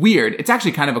like weird. It's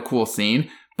actually kind of a cool scene,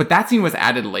 but that scene was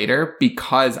added later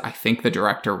because I think the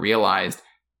director realized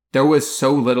there was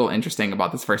so little interesting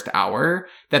about this first hour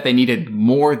that they needed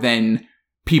more than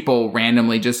people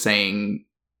randomly just saying,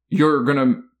 you're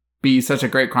gonna be such a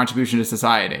great contribution to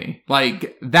society.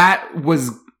 Like, that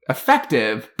was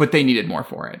effective, but they needed more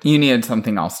for it. You needed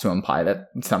something else to imply that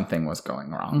something was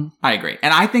going wrong. I agree.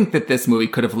 And I think that this movie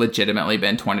could have legitimately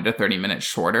been 20 to 30 minutes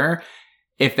shorter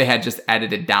if they had just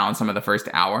edited down some of the first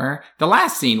hour. The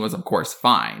last scene was, of course,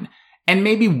 fine. And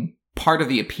maybe part of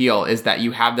the appeal is that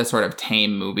you have this sort of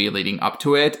tame movie leading up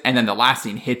to it, and then the last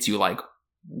scene hits you like,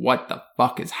 what the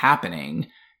fuck is happening?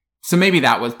 So maybe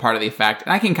that was part of the effect,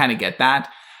 and I can kind of get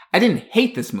that. I didn't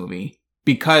hate this movie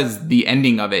because the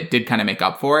ending of it did kind of make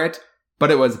up for it, but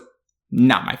it was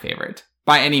not my favorite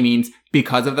by any means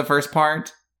because of the first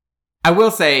part. I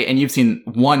will say, and you've seen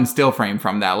one still frame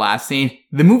from that last scene,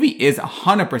 the movie is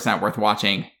 100% worth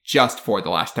watching just for the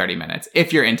last 30 minutes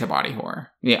if you're into body horror.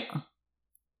 Yeah.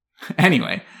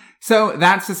 Anyway, so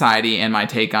that's Society and my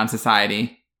take on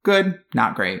Society. Good,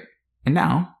 not great. And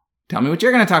now, tell me what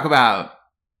you're going to talk about.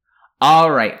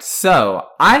 All right, so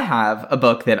I have a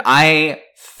book that I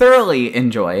thoroughly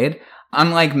enjoyed.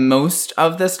 Unlike most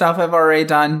of the stuff I've already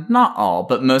done, not all,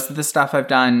 but most of the stuff I've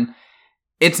done,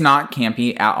 it's not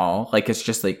campy at all. Like, it's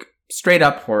just like straight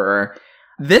up horror.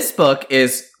 This book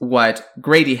is what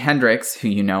Grady Hendrix, who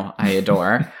you know I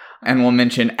adore, and will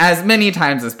mention as many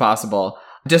times as possible,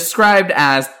 described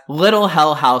as Little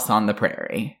Hell House on the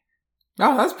Prairie.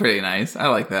 Oh, that's pretty nice. I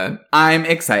like that. I'm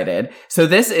excited. So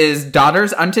this is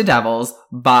Daughters Unto Devils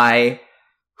by,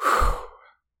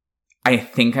 I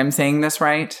think I'm saying this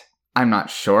right. I'm not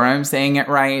sure I'm saying it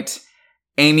right.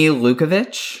 Amy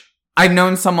Lukovich. I've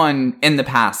known someone in the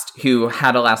past who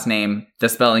had a last name, the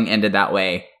spelling ended that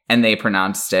way, and they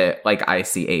pronounced it like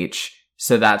ICH.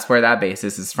 So that's where that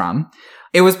basis is from.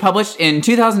 It was published in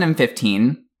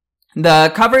 2015.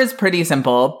 The cover is pretty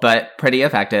simple, but pretty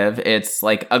effective. It's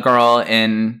like a girl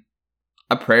in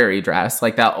a prairie dress,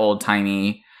 like that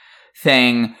old-timey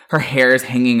thing. Her hair is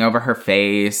hanging over her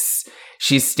face.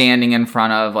 She's standing in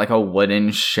front of like a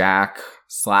wooden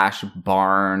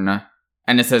shack/barn.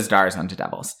 And it says Daughters Unto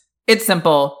Devils. It's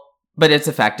simple, but it's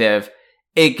effective.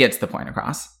 It gets the point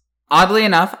across. Oddly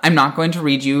enough, I'm not going to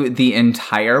read you the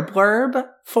entire blurb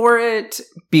for it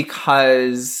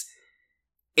because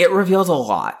it reveals a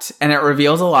lot, and it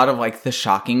reveals a lot of like the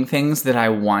shocking things that I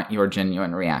want your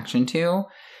genuine reaction to.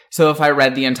 So if I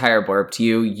read the entire blurb to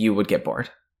you, you would get bored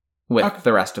with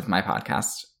the rest of my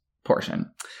podcast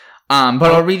portion. But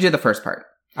I'll read you the first part.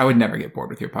 I would never get bored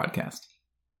with your podcast.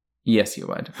 Yes, you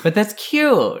would. But that's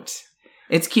cute.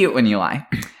 It's cute when you lie.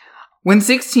 When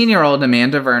 16-year-old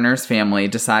Amanda Werner's family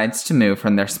decides to move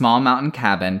from their small mountain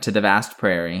cabin to the vast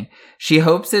prairie, she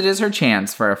hopes it is her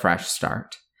chance for a fresh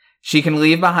start. She can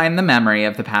leave behind the memory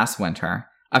of the past winter,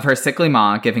 of her sickly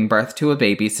ma giving birth to a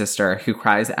baby sister who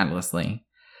cries endlessly,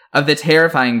 of the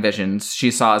terrifying visions she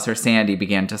saw as her Sandy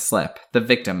began to slip, the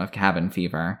victim of cabin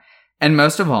fever, and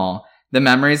most of all, the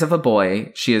memories of a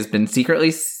boy she has been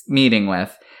secretly meeting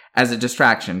with as a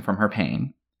distraction from her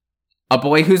pain. A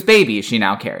boy whose baby she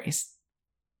now carries.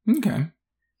 Okay.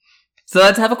 So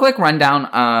let's have a quick rundown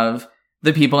of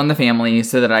the people in the family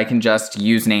so that I can just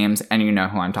use names and you know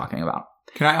who I'm talking about.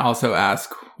 Can I also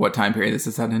ask what time period this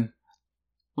is set in?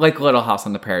 Like Little House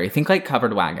on the Prairie. Think like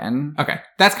Covered Wagon. Okay.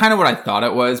 That's kind of what I thought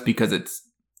it was because it's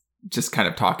just kind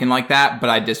of talking like that, but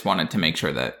I just wanted to make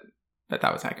sure that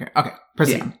was accurate. Okay.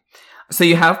 Proceed. Yeah. So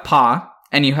you have Pa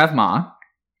and you have Ma.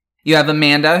 You have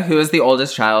Amanda, who is the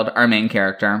oldest child, our main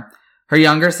character. Her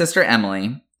younger sister,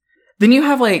 Emily. Then you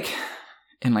have like,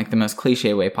 in like the most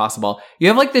cliche way possible, you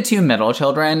have like the two middle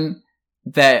children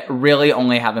that really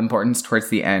only have importance towards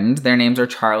the end. Their names are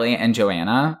Charlie and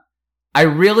Joanna. I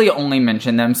really only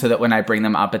mention them so that when I bring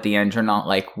them up at the end, you're not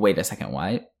like, wait a second,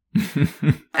 what?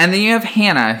 And then you have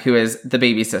Hannah, who is the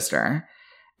baby sister.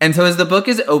 And so as the book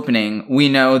is opening, we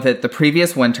know that the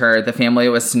previous winter, the family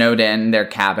was snowed in their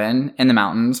cabin in the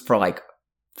mountains for like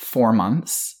 4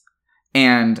 months.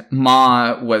 And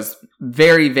Ma was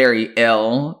very, very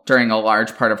ill during a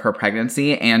large part of her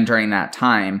pregnancy and during that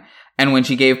time. And when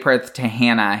she gave birth to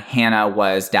Hannah, Hannah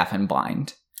was deaf and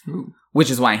blind. Ooh. Which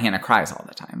is why Hannah cries all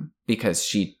the time, because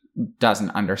she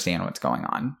doesn't understand what's going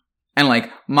on. And,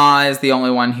 like, Ma is the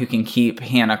only one who can keep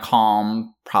Hannah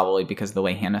calm, probably because of the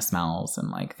way Hannah smells and,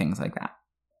 like, things like that.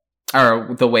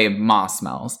 Or the way Ma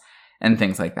smells and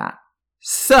things like that.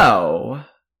 So,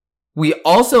 we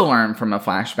also learn from a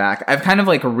flashback. I've kind of,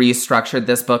 like, restructured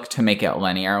this book to make it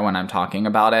linear when I'm talking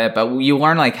about it. But you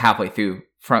learn, like, halfway through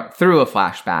a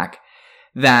flashback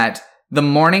that the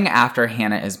morning after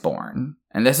Hannah is born,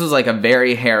 and this was, like, a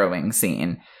very harrowing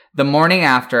scene. The morning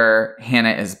after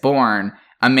Hannah is born,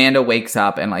 Amanda wakes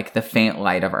up in, like, the faint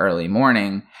light of early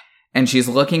morning, and she's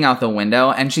looking out the window,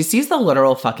 and she sees the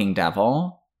literal fucking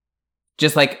devil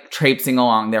just, like, traipsing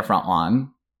along their front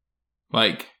lawn.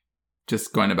 Like,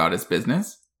 just going about his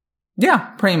business?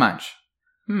 Yeah, pretty much.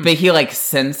 But he, like,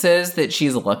 senses that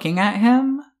she's looking at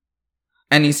him,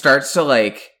 and he starts to,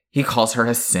 like, he calls her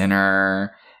a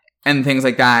sinner and things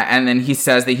like that, and then he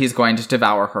says that he's going to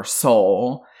devour her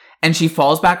soul, and she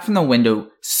falls back from the window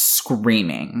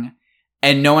screaming.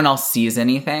 And no one else sees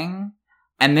anything.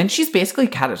 And then she's basically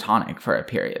catatonic for a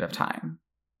period of time.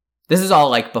 This is all,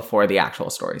 like, before the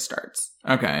actual story starts.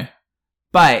 Okay.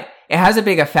 But it has a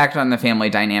big effect on the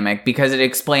family dynamic because it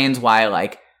explains why,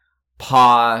 like,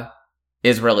 Pa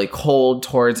is really cold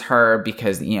towards her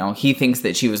because, you know, he thinks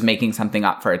that she was making something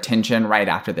up for attention right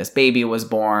after this baby was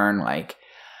born. Like,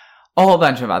 a whole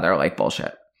bunch of other, like,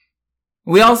 bullshit.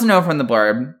 We also know from the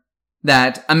blurb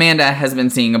that Amanda has been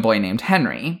seeing a boy named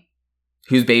Henry,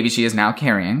 whose baby she is now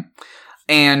carrying.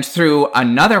 And through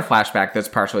another flashback that's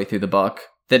partially through the book,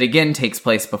 that again takes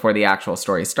place before the actual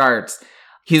story starts,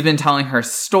 he's been telling her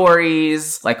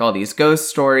stories, like all these ghost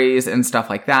stories and stuff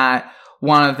like that.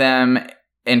 One of them,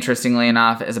 interestingly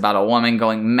enough, is about a woman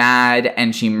going mad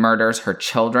and she murders her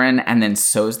children and then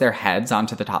sews their heads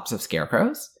onto the tops of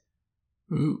scarecrows.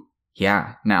 Ooh.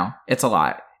 Yeah, no, it's a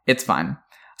lot. It's fun.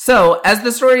 So, as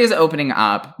the story is opening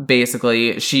up,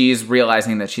 basically, she's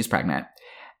realizing that she's pregnant.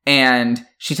 And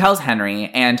she tells Henry,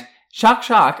 and shock,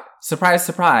 shock, surprise,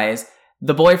 surprise,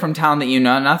 the boy from town that you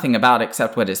know nothing about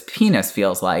except what his penis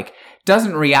feels like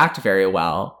doesn't react very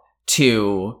well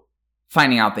to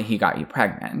finding out that he got you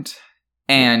pregnant.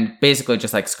 And basically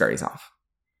just, like, scurries off.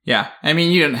 Yeah, I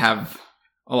mean, you didn't have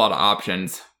a lot of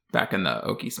options back in the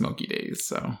Okie Smoky days,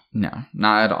 so. No,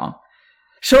 not at all.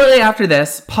 Shortly after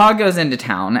this, Pa goes into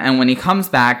town, and when he comes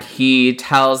back, he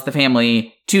tells the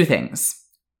family 2 things.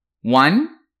 1,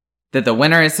 that the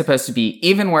winter is supposed to be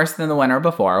even worse than the winter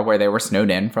before, where they were snowed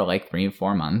in for like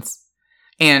 3-4 months.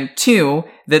 And 2,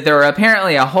 that there are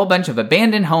apparently a whole bunch of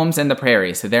abandoned homes in the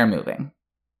prairie, so they're moving.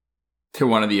 To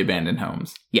one of the abandoned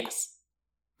homes? Yes.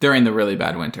 During the really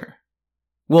bad winter?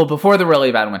 Well, before the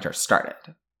really bad winter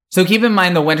started. So keep in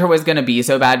mind the winter was going to be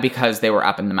so bad because they were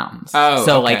up in the mountains. Oh,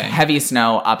 so okay. like heavy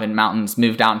snow up in mountains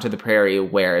moved out to the prairie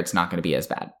where it's not going to be as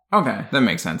bad. Okay, that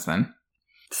makes sense then.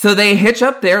 So they hitch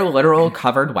up their literal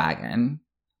covered wagon,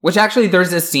 which actually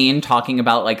there's a scene talking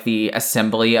about like the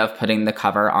assembly of putting the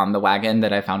cover on the wagon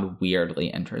that I found weirdly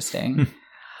interesting.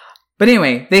 But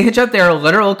anyway, they hitch up their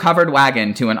literal covered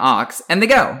wagon to an ox and they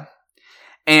go.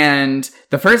 And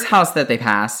the first house that they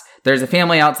pass, there's a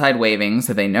family outside waving,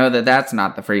 so they know that that's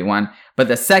not the free one. But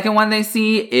the second one they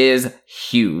see is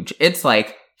huge. It's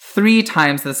like 3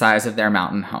 times the size of their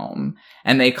mountain home.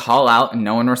 And they call out and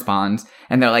no one responds.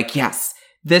 And they're like, yes,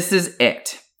 this is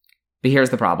it. But here's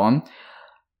the problem.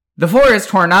 The floor is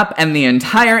torn up and the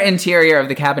entire interior of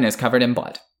the cabin is covered in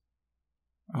blood.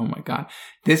 Oh my god.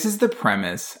 This is the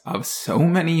premise of so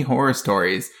many horror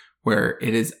stories where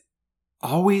it is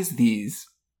always these,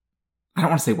 I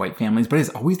don't want to say white families, but it's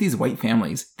always these white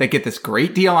families that get this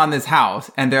great deal on this house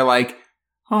and they're like,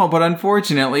 oh, but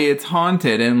unfortunately it's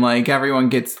haunted and like everyone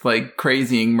gets like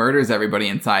crazy and murders everybody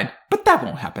inside. But that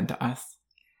won't happen to us.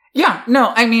 Yeah,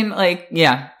 no, I mean, like,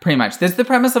 yeah, pretty much. This is the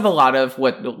premise of a lot of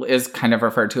what is kind of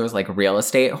referred to as like real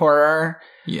estate horror.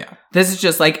 Yeah. This is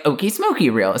just like Okie Smoky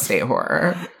real estate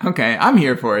horror. Okay, I'm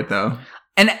here for it though.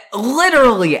 And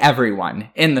literally everyone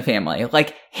in the family,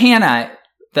 like Hannah,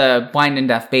 the blind and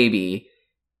deaf baby,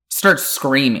 starts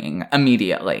screaming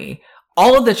immediately.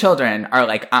 All of the children are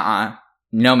like,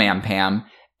 no ma'am, Pam.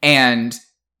 And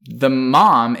the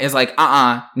mom is like,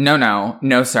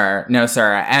 no,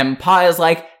 sir. And Pa is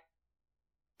like,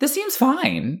 this seems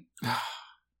fine.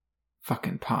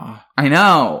 Fucking Pa. I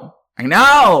know.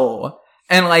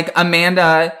 And like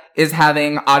Amanda is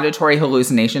having auditory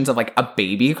hallucinations of like a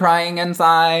baby crying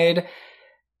inside.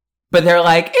 But they're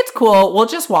like, it's cool. We'll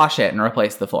just wash it and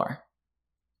replace the floor.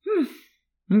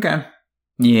 Okay.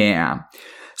 Yeah.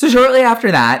 So shortly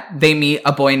after that, they meet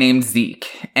a boy named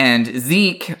Zeke. And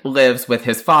Zeke lives with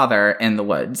his father in the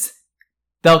woods.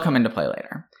 They'll come into play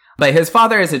later. But his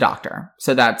father is a doctor.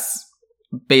 So that's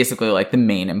basically like the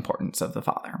main importance of the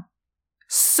father.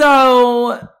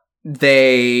 So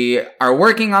they are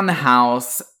working on the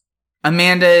house.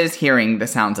 Amanda is hearing the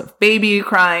sounds of baby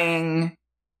crying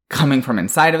coming from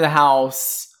inside of the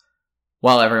house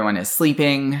while everyone is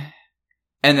sleeping.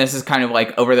 And this is kind of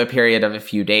like over the period of a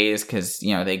few days because,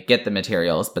 you know, they get the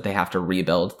materials, but they have to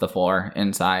rebuild the floor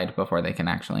inside before they can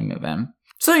actually move in.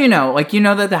 So, you know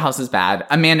that the house is bad.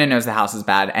 Amanda knows the house is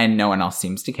bad and no one else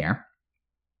seems to care.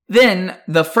 Then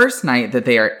the first night that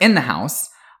they are in the house,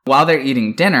 while they're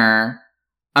eating dinner,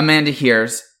 Amanda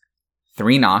hears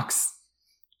 3 knocks.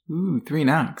 Ooh, 3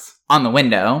 knocks. On the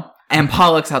window. And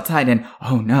Pa looks outside and,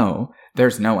 oh no,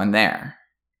 there's no one there.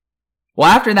 Well,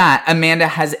 after that, Amanda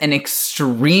has an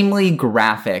extremely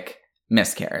graphic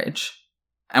miscarriage.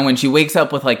 And when she wakes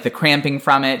up with like the cramping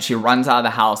from it, she runs out of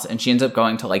the house and she ends up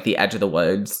going to like the edge of the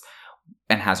woods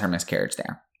and has her miscarriage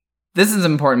there. This is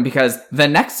important because the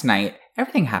next night,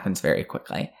 everything happens very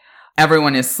quickly.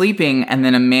 Everyone is sleeping and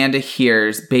then Amanda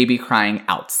hears baby crying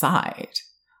outside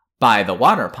by the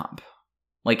water pump,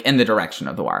 like in the direction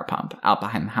of the water pump out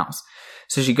behind the house.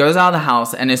 So she goes out of the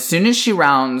house and as soon as she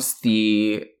rounds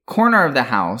the corner of the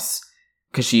house,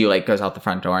 because she like goes out the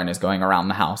front door and is going around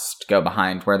the house to go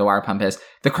behind where the water pump is,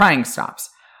 the crying stops.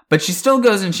 But she still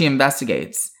goes and she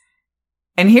investigates.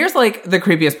 And here's like the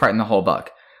creepiest part in the whole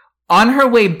book. On her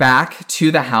way back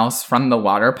to the house from the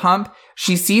water pump,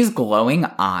 she sees glowing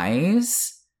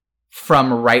eyes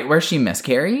from right where she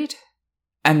miscarried.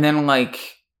 And then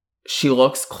like she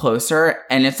looks closer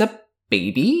and it's a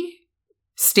baby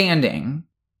standing.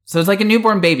 So it's like a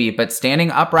newborn baby, but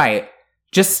standing upright,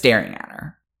 just staring at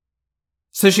her.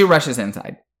 So she rushes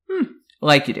inside.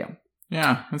 Like you do.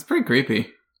 Yeah, it's pretty creepy.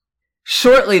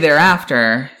 Shortly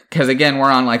thereafter, because again,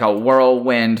 we're on like a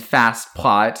whirlwind fast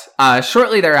plot.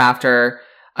 Shortly thereafter,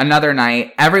 another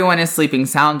night, everyone is sleeping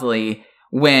soundly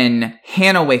when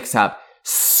Hannah wakes up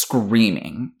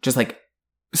screaming. Just like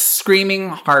screaming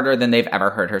harder than they've ever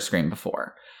heard her scream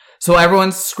before. So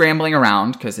everyone's scrambling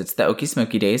around because it's the Okie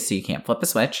Smoky days, so you can't flip a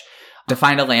switch, to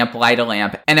find a lamp, light a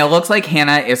lamp. And it looks like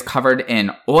Hannah is covered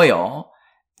in oil.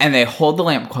 And they hold the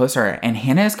lamp closer, and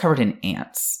Hannah is covered in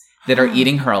ants that are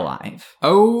eating her alive.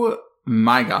 Oh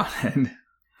my God.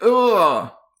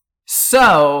 Ugh.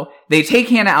 So they take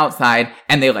Hannah outside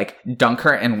and they like dunk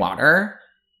her in water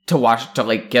to wash, to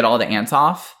like get all the ants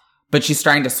off. But she's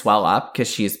starting to swell up because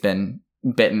she's been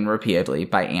bitten repeatedly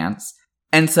by ants.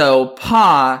 And so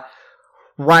Pa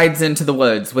rides into the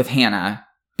woods with Hannah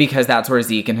because that's where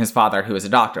Zeke and his father, who is a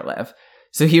doctor, live.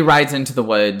 So he rides into the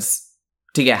woods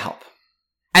to get help.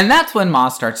 And that's when Ma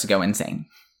starts to go insane.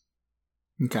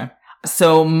 Okay.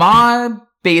 So Ma,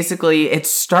 basically, it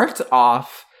starts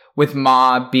off with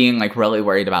Ma being like really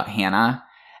worried about Hannah.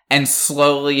 And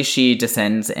slowly she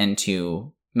descends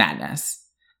into madness.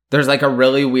 There's like a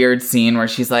really weird scene where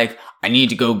she's like, I need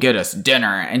to go get us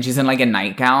dinner. And she's in like a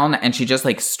nightgown and she just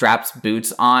like straps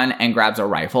boots on and grabs a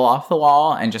rifle off the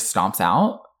wall and just stomps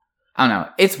out. I don't know.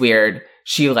 It's weird.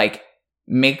 She like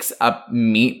makes a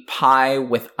meat pie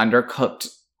with undercooked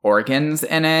organs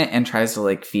in it and tries to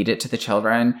like feed it to the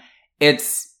children.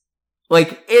 It's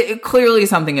like it clearly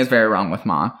something is very wrong with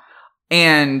Ma.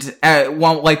 And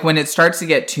when it starts to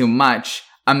get too much,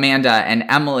 Amanda and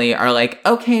Emily are like,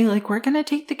 okay, like we're gonna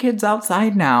take the kids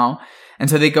outside now. And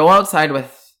so they go outside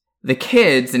with the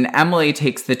kids, and Emily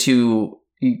takes the two,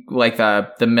 like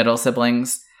the middle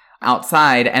siblings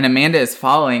outside, and Amanda is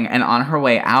following. And on her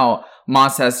way out, Ma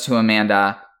says to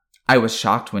Amanda, I was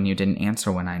shocked when you didn't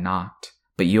answer when I knocked.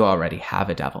 But you already have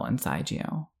a devil inside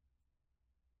you.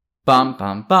 Bum,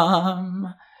 bum,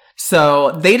 bum.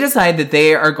 So they decide that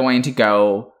they are going to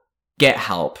go get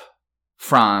help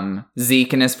from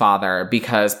Zeke and his father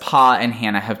because Pa and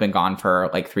Hannah have been gone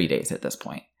for like 3 days at this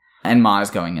point. And Ma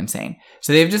is going insane.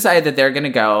 So they've decided that they're going to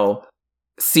go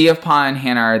see if Pa and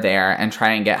Hannah are there and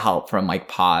try and get help from like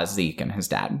Pa, Zeke, and his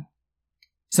dad.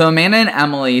 So Amanda and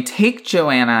Emily take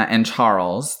Joanna and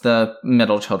Charles, the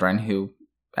middle children who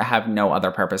have no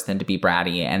other purpose than to be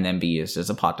bratty and then be used as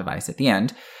a plot device at the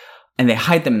end. And they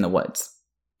hide them in the woods.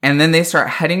 And then they start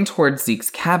heading towards Zeke's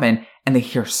cabin. and they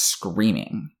hear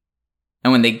screaming.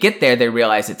 And when they get there, they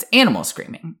realize it's animals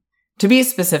screaming. To be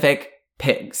specific,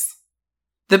 pigs.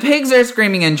 The pigs are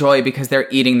screaming in joy because they're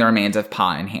eating the remains of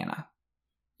Pa and Hannah.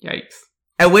 Yikes.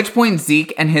 At which point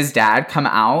Zeke and his dad come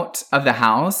out of the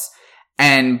house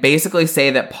and basically say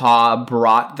that Pa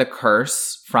brought the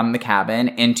curse from the cabin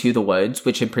into the woods,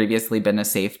 which had previously been a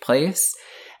safe place.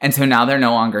 And so now they're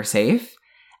no longer safe.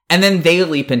 And then they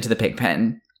leap into the pig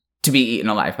pen to be eaten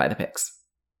alive by the pigs.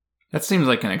 That seems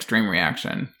like an extreme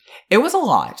reaction. It was a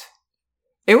lot.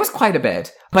 It was quite a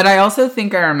bit. But I also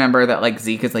think I remember that like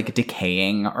Zeke is like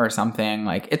decaying or something.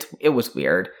 Like it was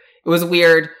weird. It was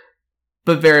weird,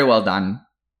 but very well done.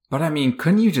 But I mean,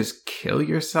 couldn't you just kill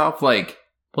yourself? Like,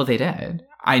 well, they did.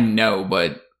 I know,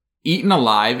 but eaten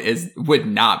alive would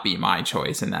not be my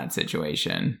choice in that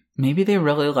situation. Maybe they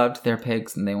really loved their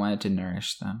pigs and they wanted to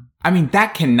nourish them. I mean,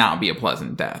 that cannot be a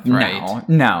pleasant death, right?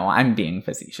 No, I'm being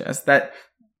facetious.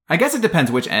 I guess it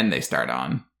depends which end they start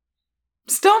on.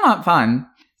 Still not fun.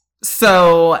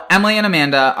 So Emily and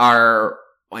Amanda are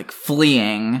like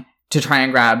fleeing to try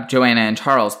and grab Joanna and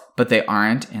Charles, but they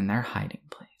aren't in their hiding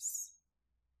place.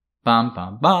 Bum,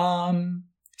 bum, bum.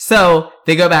 So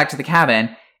they go back to the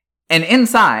cabin, and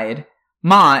inside,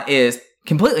 Ma is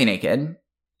completely naked,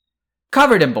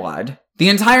 covered in blood. The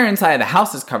entire inside of the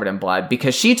house is covered in blood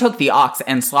because she took the ox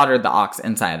and slaughtered the ox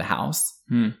inside of the house.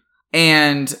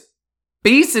 And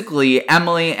basically,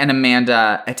 Emily and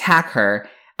Amanda attack her.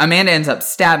 Amanda ends up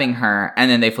stabbing her, and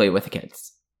then they flee with the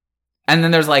kids. And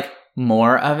then there's like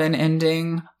more of an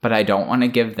ending, but I don't want to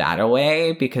give that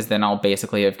away because then I'll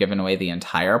basically have given away the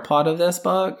entire plot of this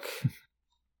book.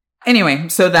 Anyway,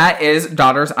 so that is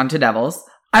Daughters Unto Devils.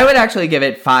 I would actually give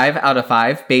it 5 out of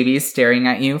 5 babies staring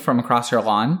at you from across your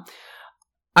lawn.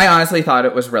 I honestly thought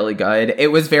it was really good.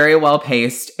 It was very well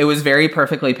paced. It was very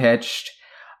perfectly pitched.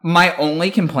 My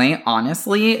only complaint,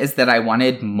 honestly, is that I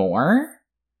wanted more.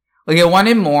 Like, I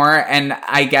wanted more, and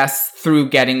I guess through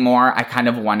getting more, I kind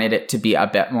of wanted it to be a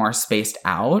bit more spaced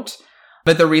out.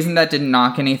 But the reason that didn't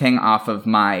knock anything off of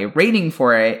my rating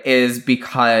for it is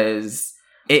because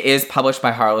it is published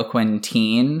by Harlequin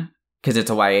Teen, because it's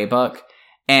a YA book,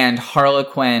 and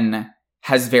Harlequin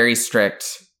has very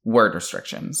strict word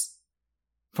restrictions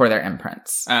for their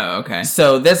imprints. Oh, okay.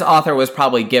 So this author was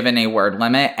probably given a word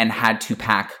limit and had to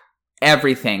pack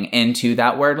everything into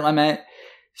that word limit.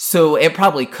 So it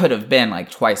probably could have been like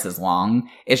twice as long.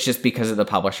 It's just because of the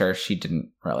publisher, she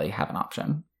didn't really have an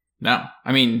option. No.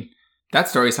 I mean, that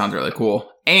story sounds really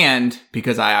cool. And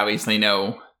because I obviously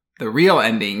know the real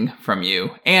ending from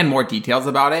you and more details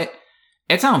about it,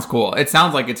 it sounds cool. It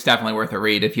sounds like it's definitely worth a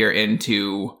read if you're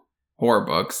into horror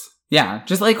books. Yeah,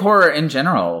 just like horror in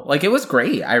general. Like, it was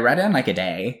great. I read it in like a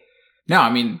day. No, I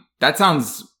mean, that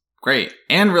sounds great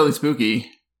and really spooky.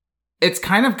 It's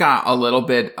kind of got a little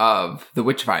bit of the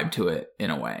Witch vibe to it, in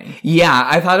a way. Yeah,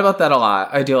 I thought about that a lot.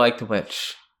 I do like The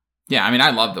Witch. Yeah, I mean, I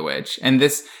love The Witch. And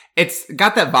it's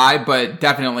got that vibe, but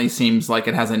definitely seems like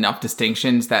it has enough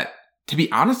distinctions that, to be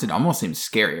honest, it almost seems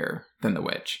scarier than The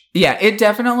Witch. Yeah, it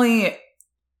definitely...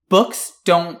 Books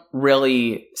don't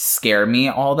really scare me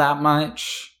all that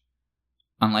much.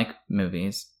 Unlike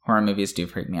movies. Horror movies do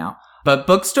freak me out. But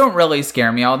books don't really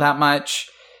scare me all that much.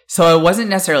 So I wasn't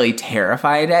necessarily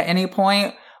terrified at any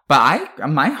point, but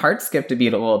my heart skipped a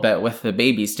beat a little bit with the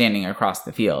baby standing across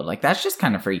the field. Like, that's just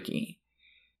kind of freaky.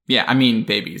 Yeah, I mean,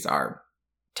 babies are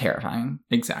terrifying.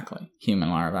 Exactly. Human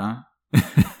larvae.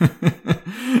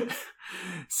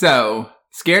 So,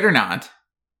 scared or not,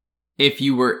 if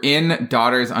you were in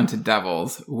Daughters Unto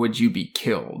Devils, would you be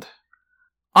killed?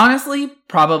 Honestly,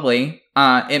 probably.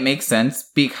 It makes sense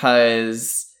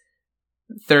because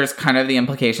there's kind of the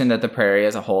implication that the prairie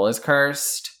as a whole is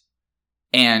cursed.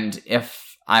 And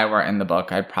if I were in the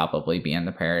book, I'd probably be in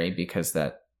the prairie because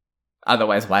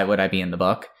otherwise, why would I be in the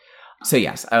book? So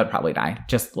yes, I would probably die,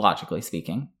 just logically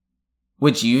speaking.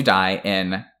 Would you die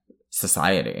in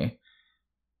society?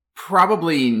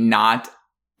 Probably not.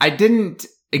 I didn't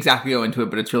exactly go into it,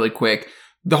 but it's really quick.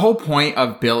 The whole point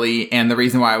of Billy and the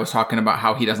reason why I was talking about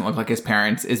how he doesn't look like his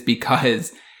parents is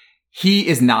because he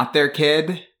is not their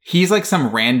kid. He's like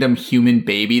some random human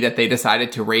baby that they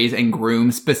decided to raise and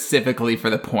groom specifically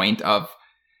for the point of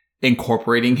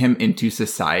incorporating him into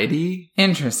society.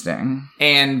 Interesting.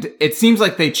 And it seems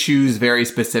like they choose very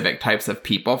specific types of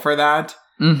people for that.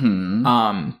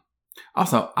 Mm-hmm.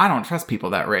 Also, I don't trust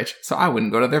people that rich, so I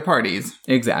wouldn't go to their parties.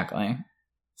 Exactly.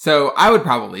 So I would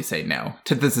probably say no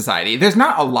to the society. There's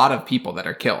not a lot of people that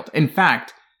are killed. In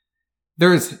fact,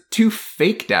 there's 2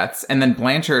 fake deaths, and then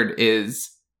Blanchard is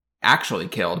actually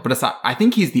killed. But I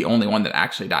think he's the only one that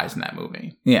actually dies in that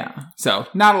movie. Yeah. So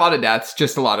not a lot of deaths,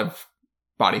 just a lot of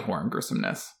body horror and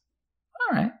gruesomeness.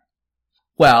 right.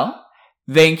 Well,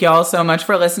 thank y'all so much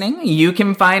for listening. You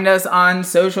can find us on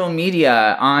social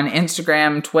media, on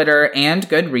Instagram, Twitter, and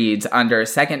Goodreads under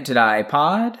Second to Die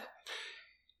Pod.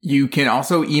 You can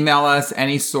also email us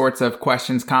any sorts of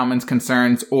questions, comments,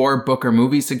 concerns, or book or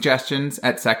movie suggestions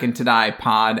at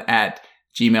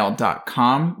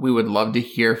secondtodiepod@gmail.com. We would love to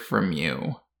hear from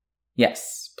you.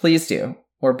 Yes, please do.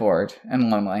 We're bored and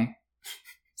lonely.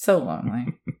 So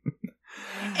lonely.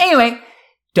 Anyway,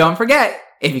 don't forget,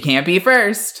 if you can't be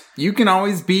first, you can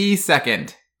always be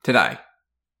second to die.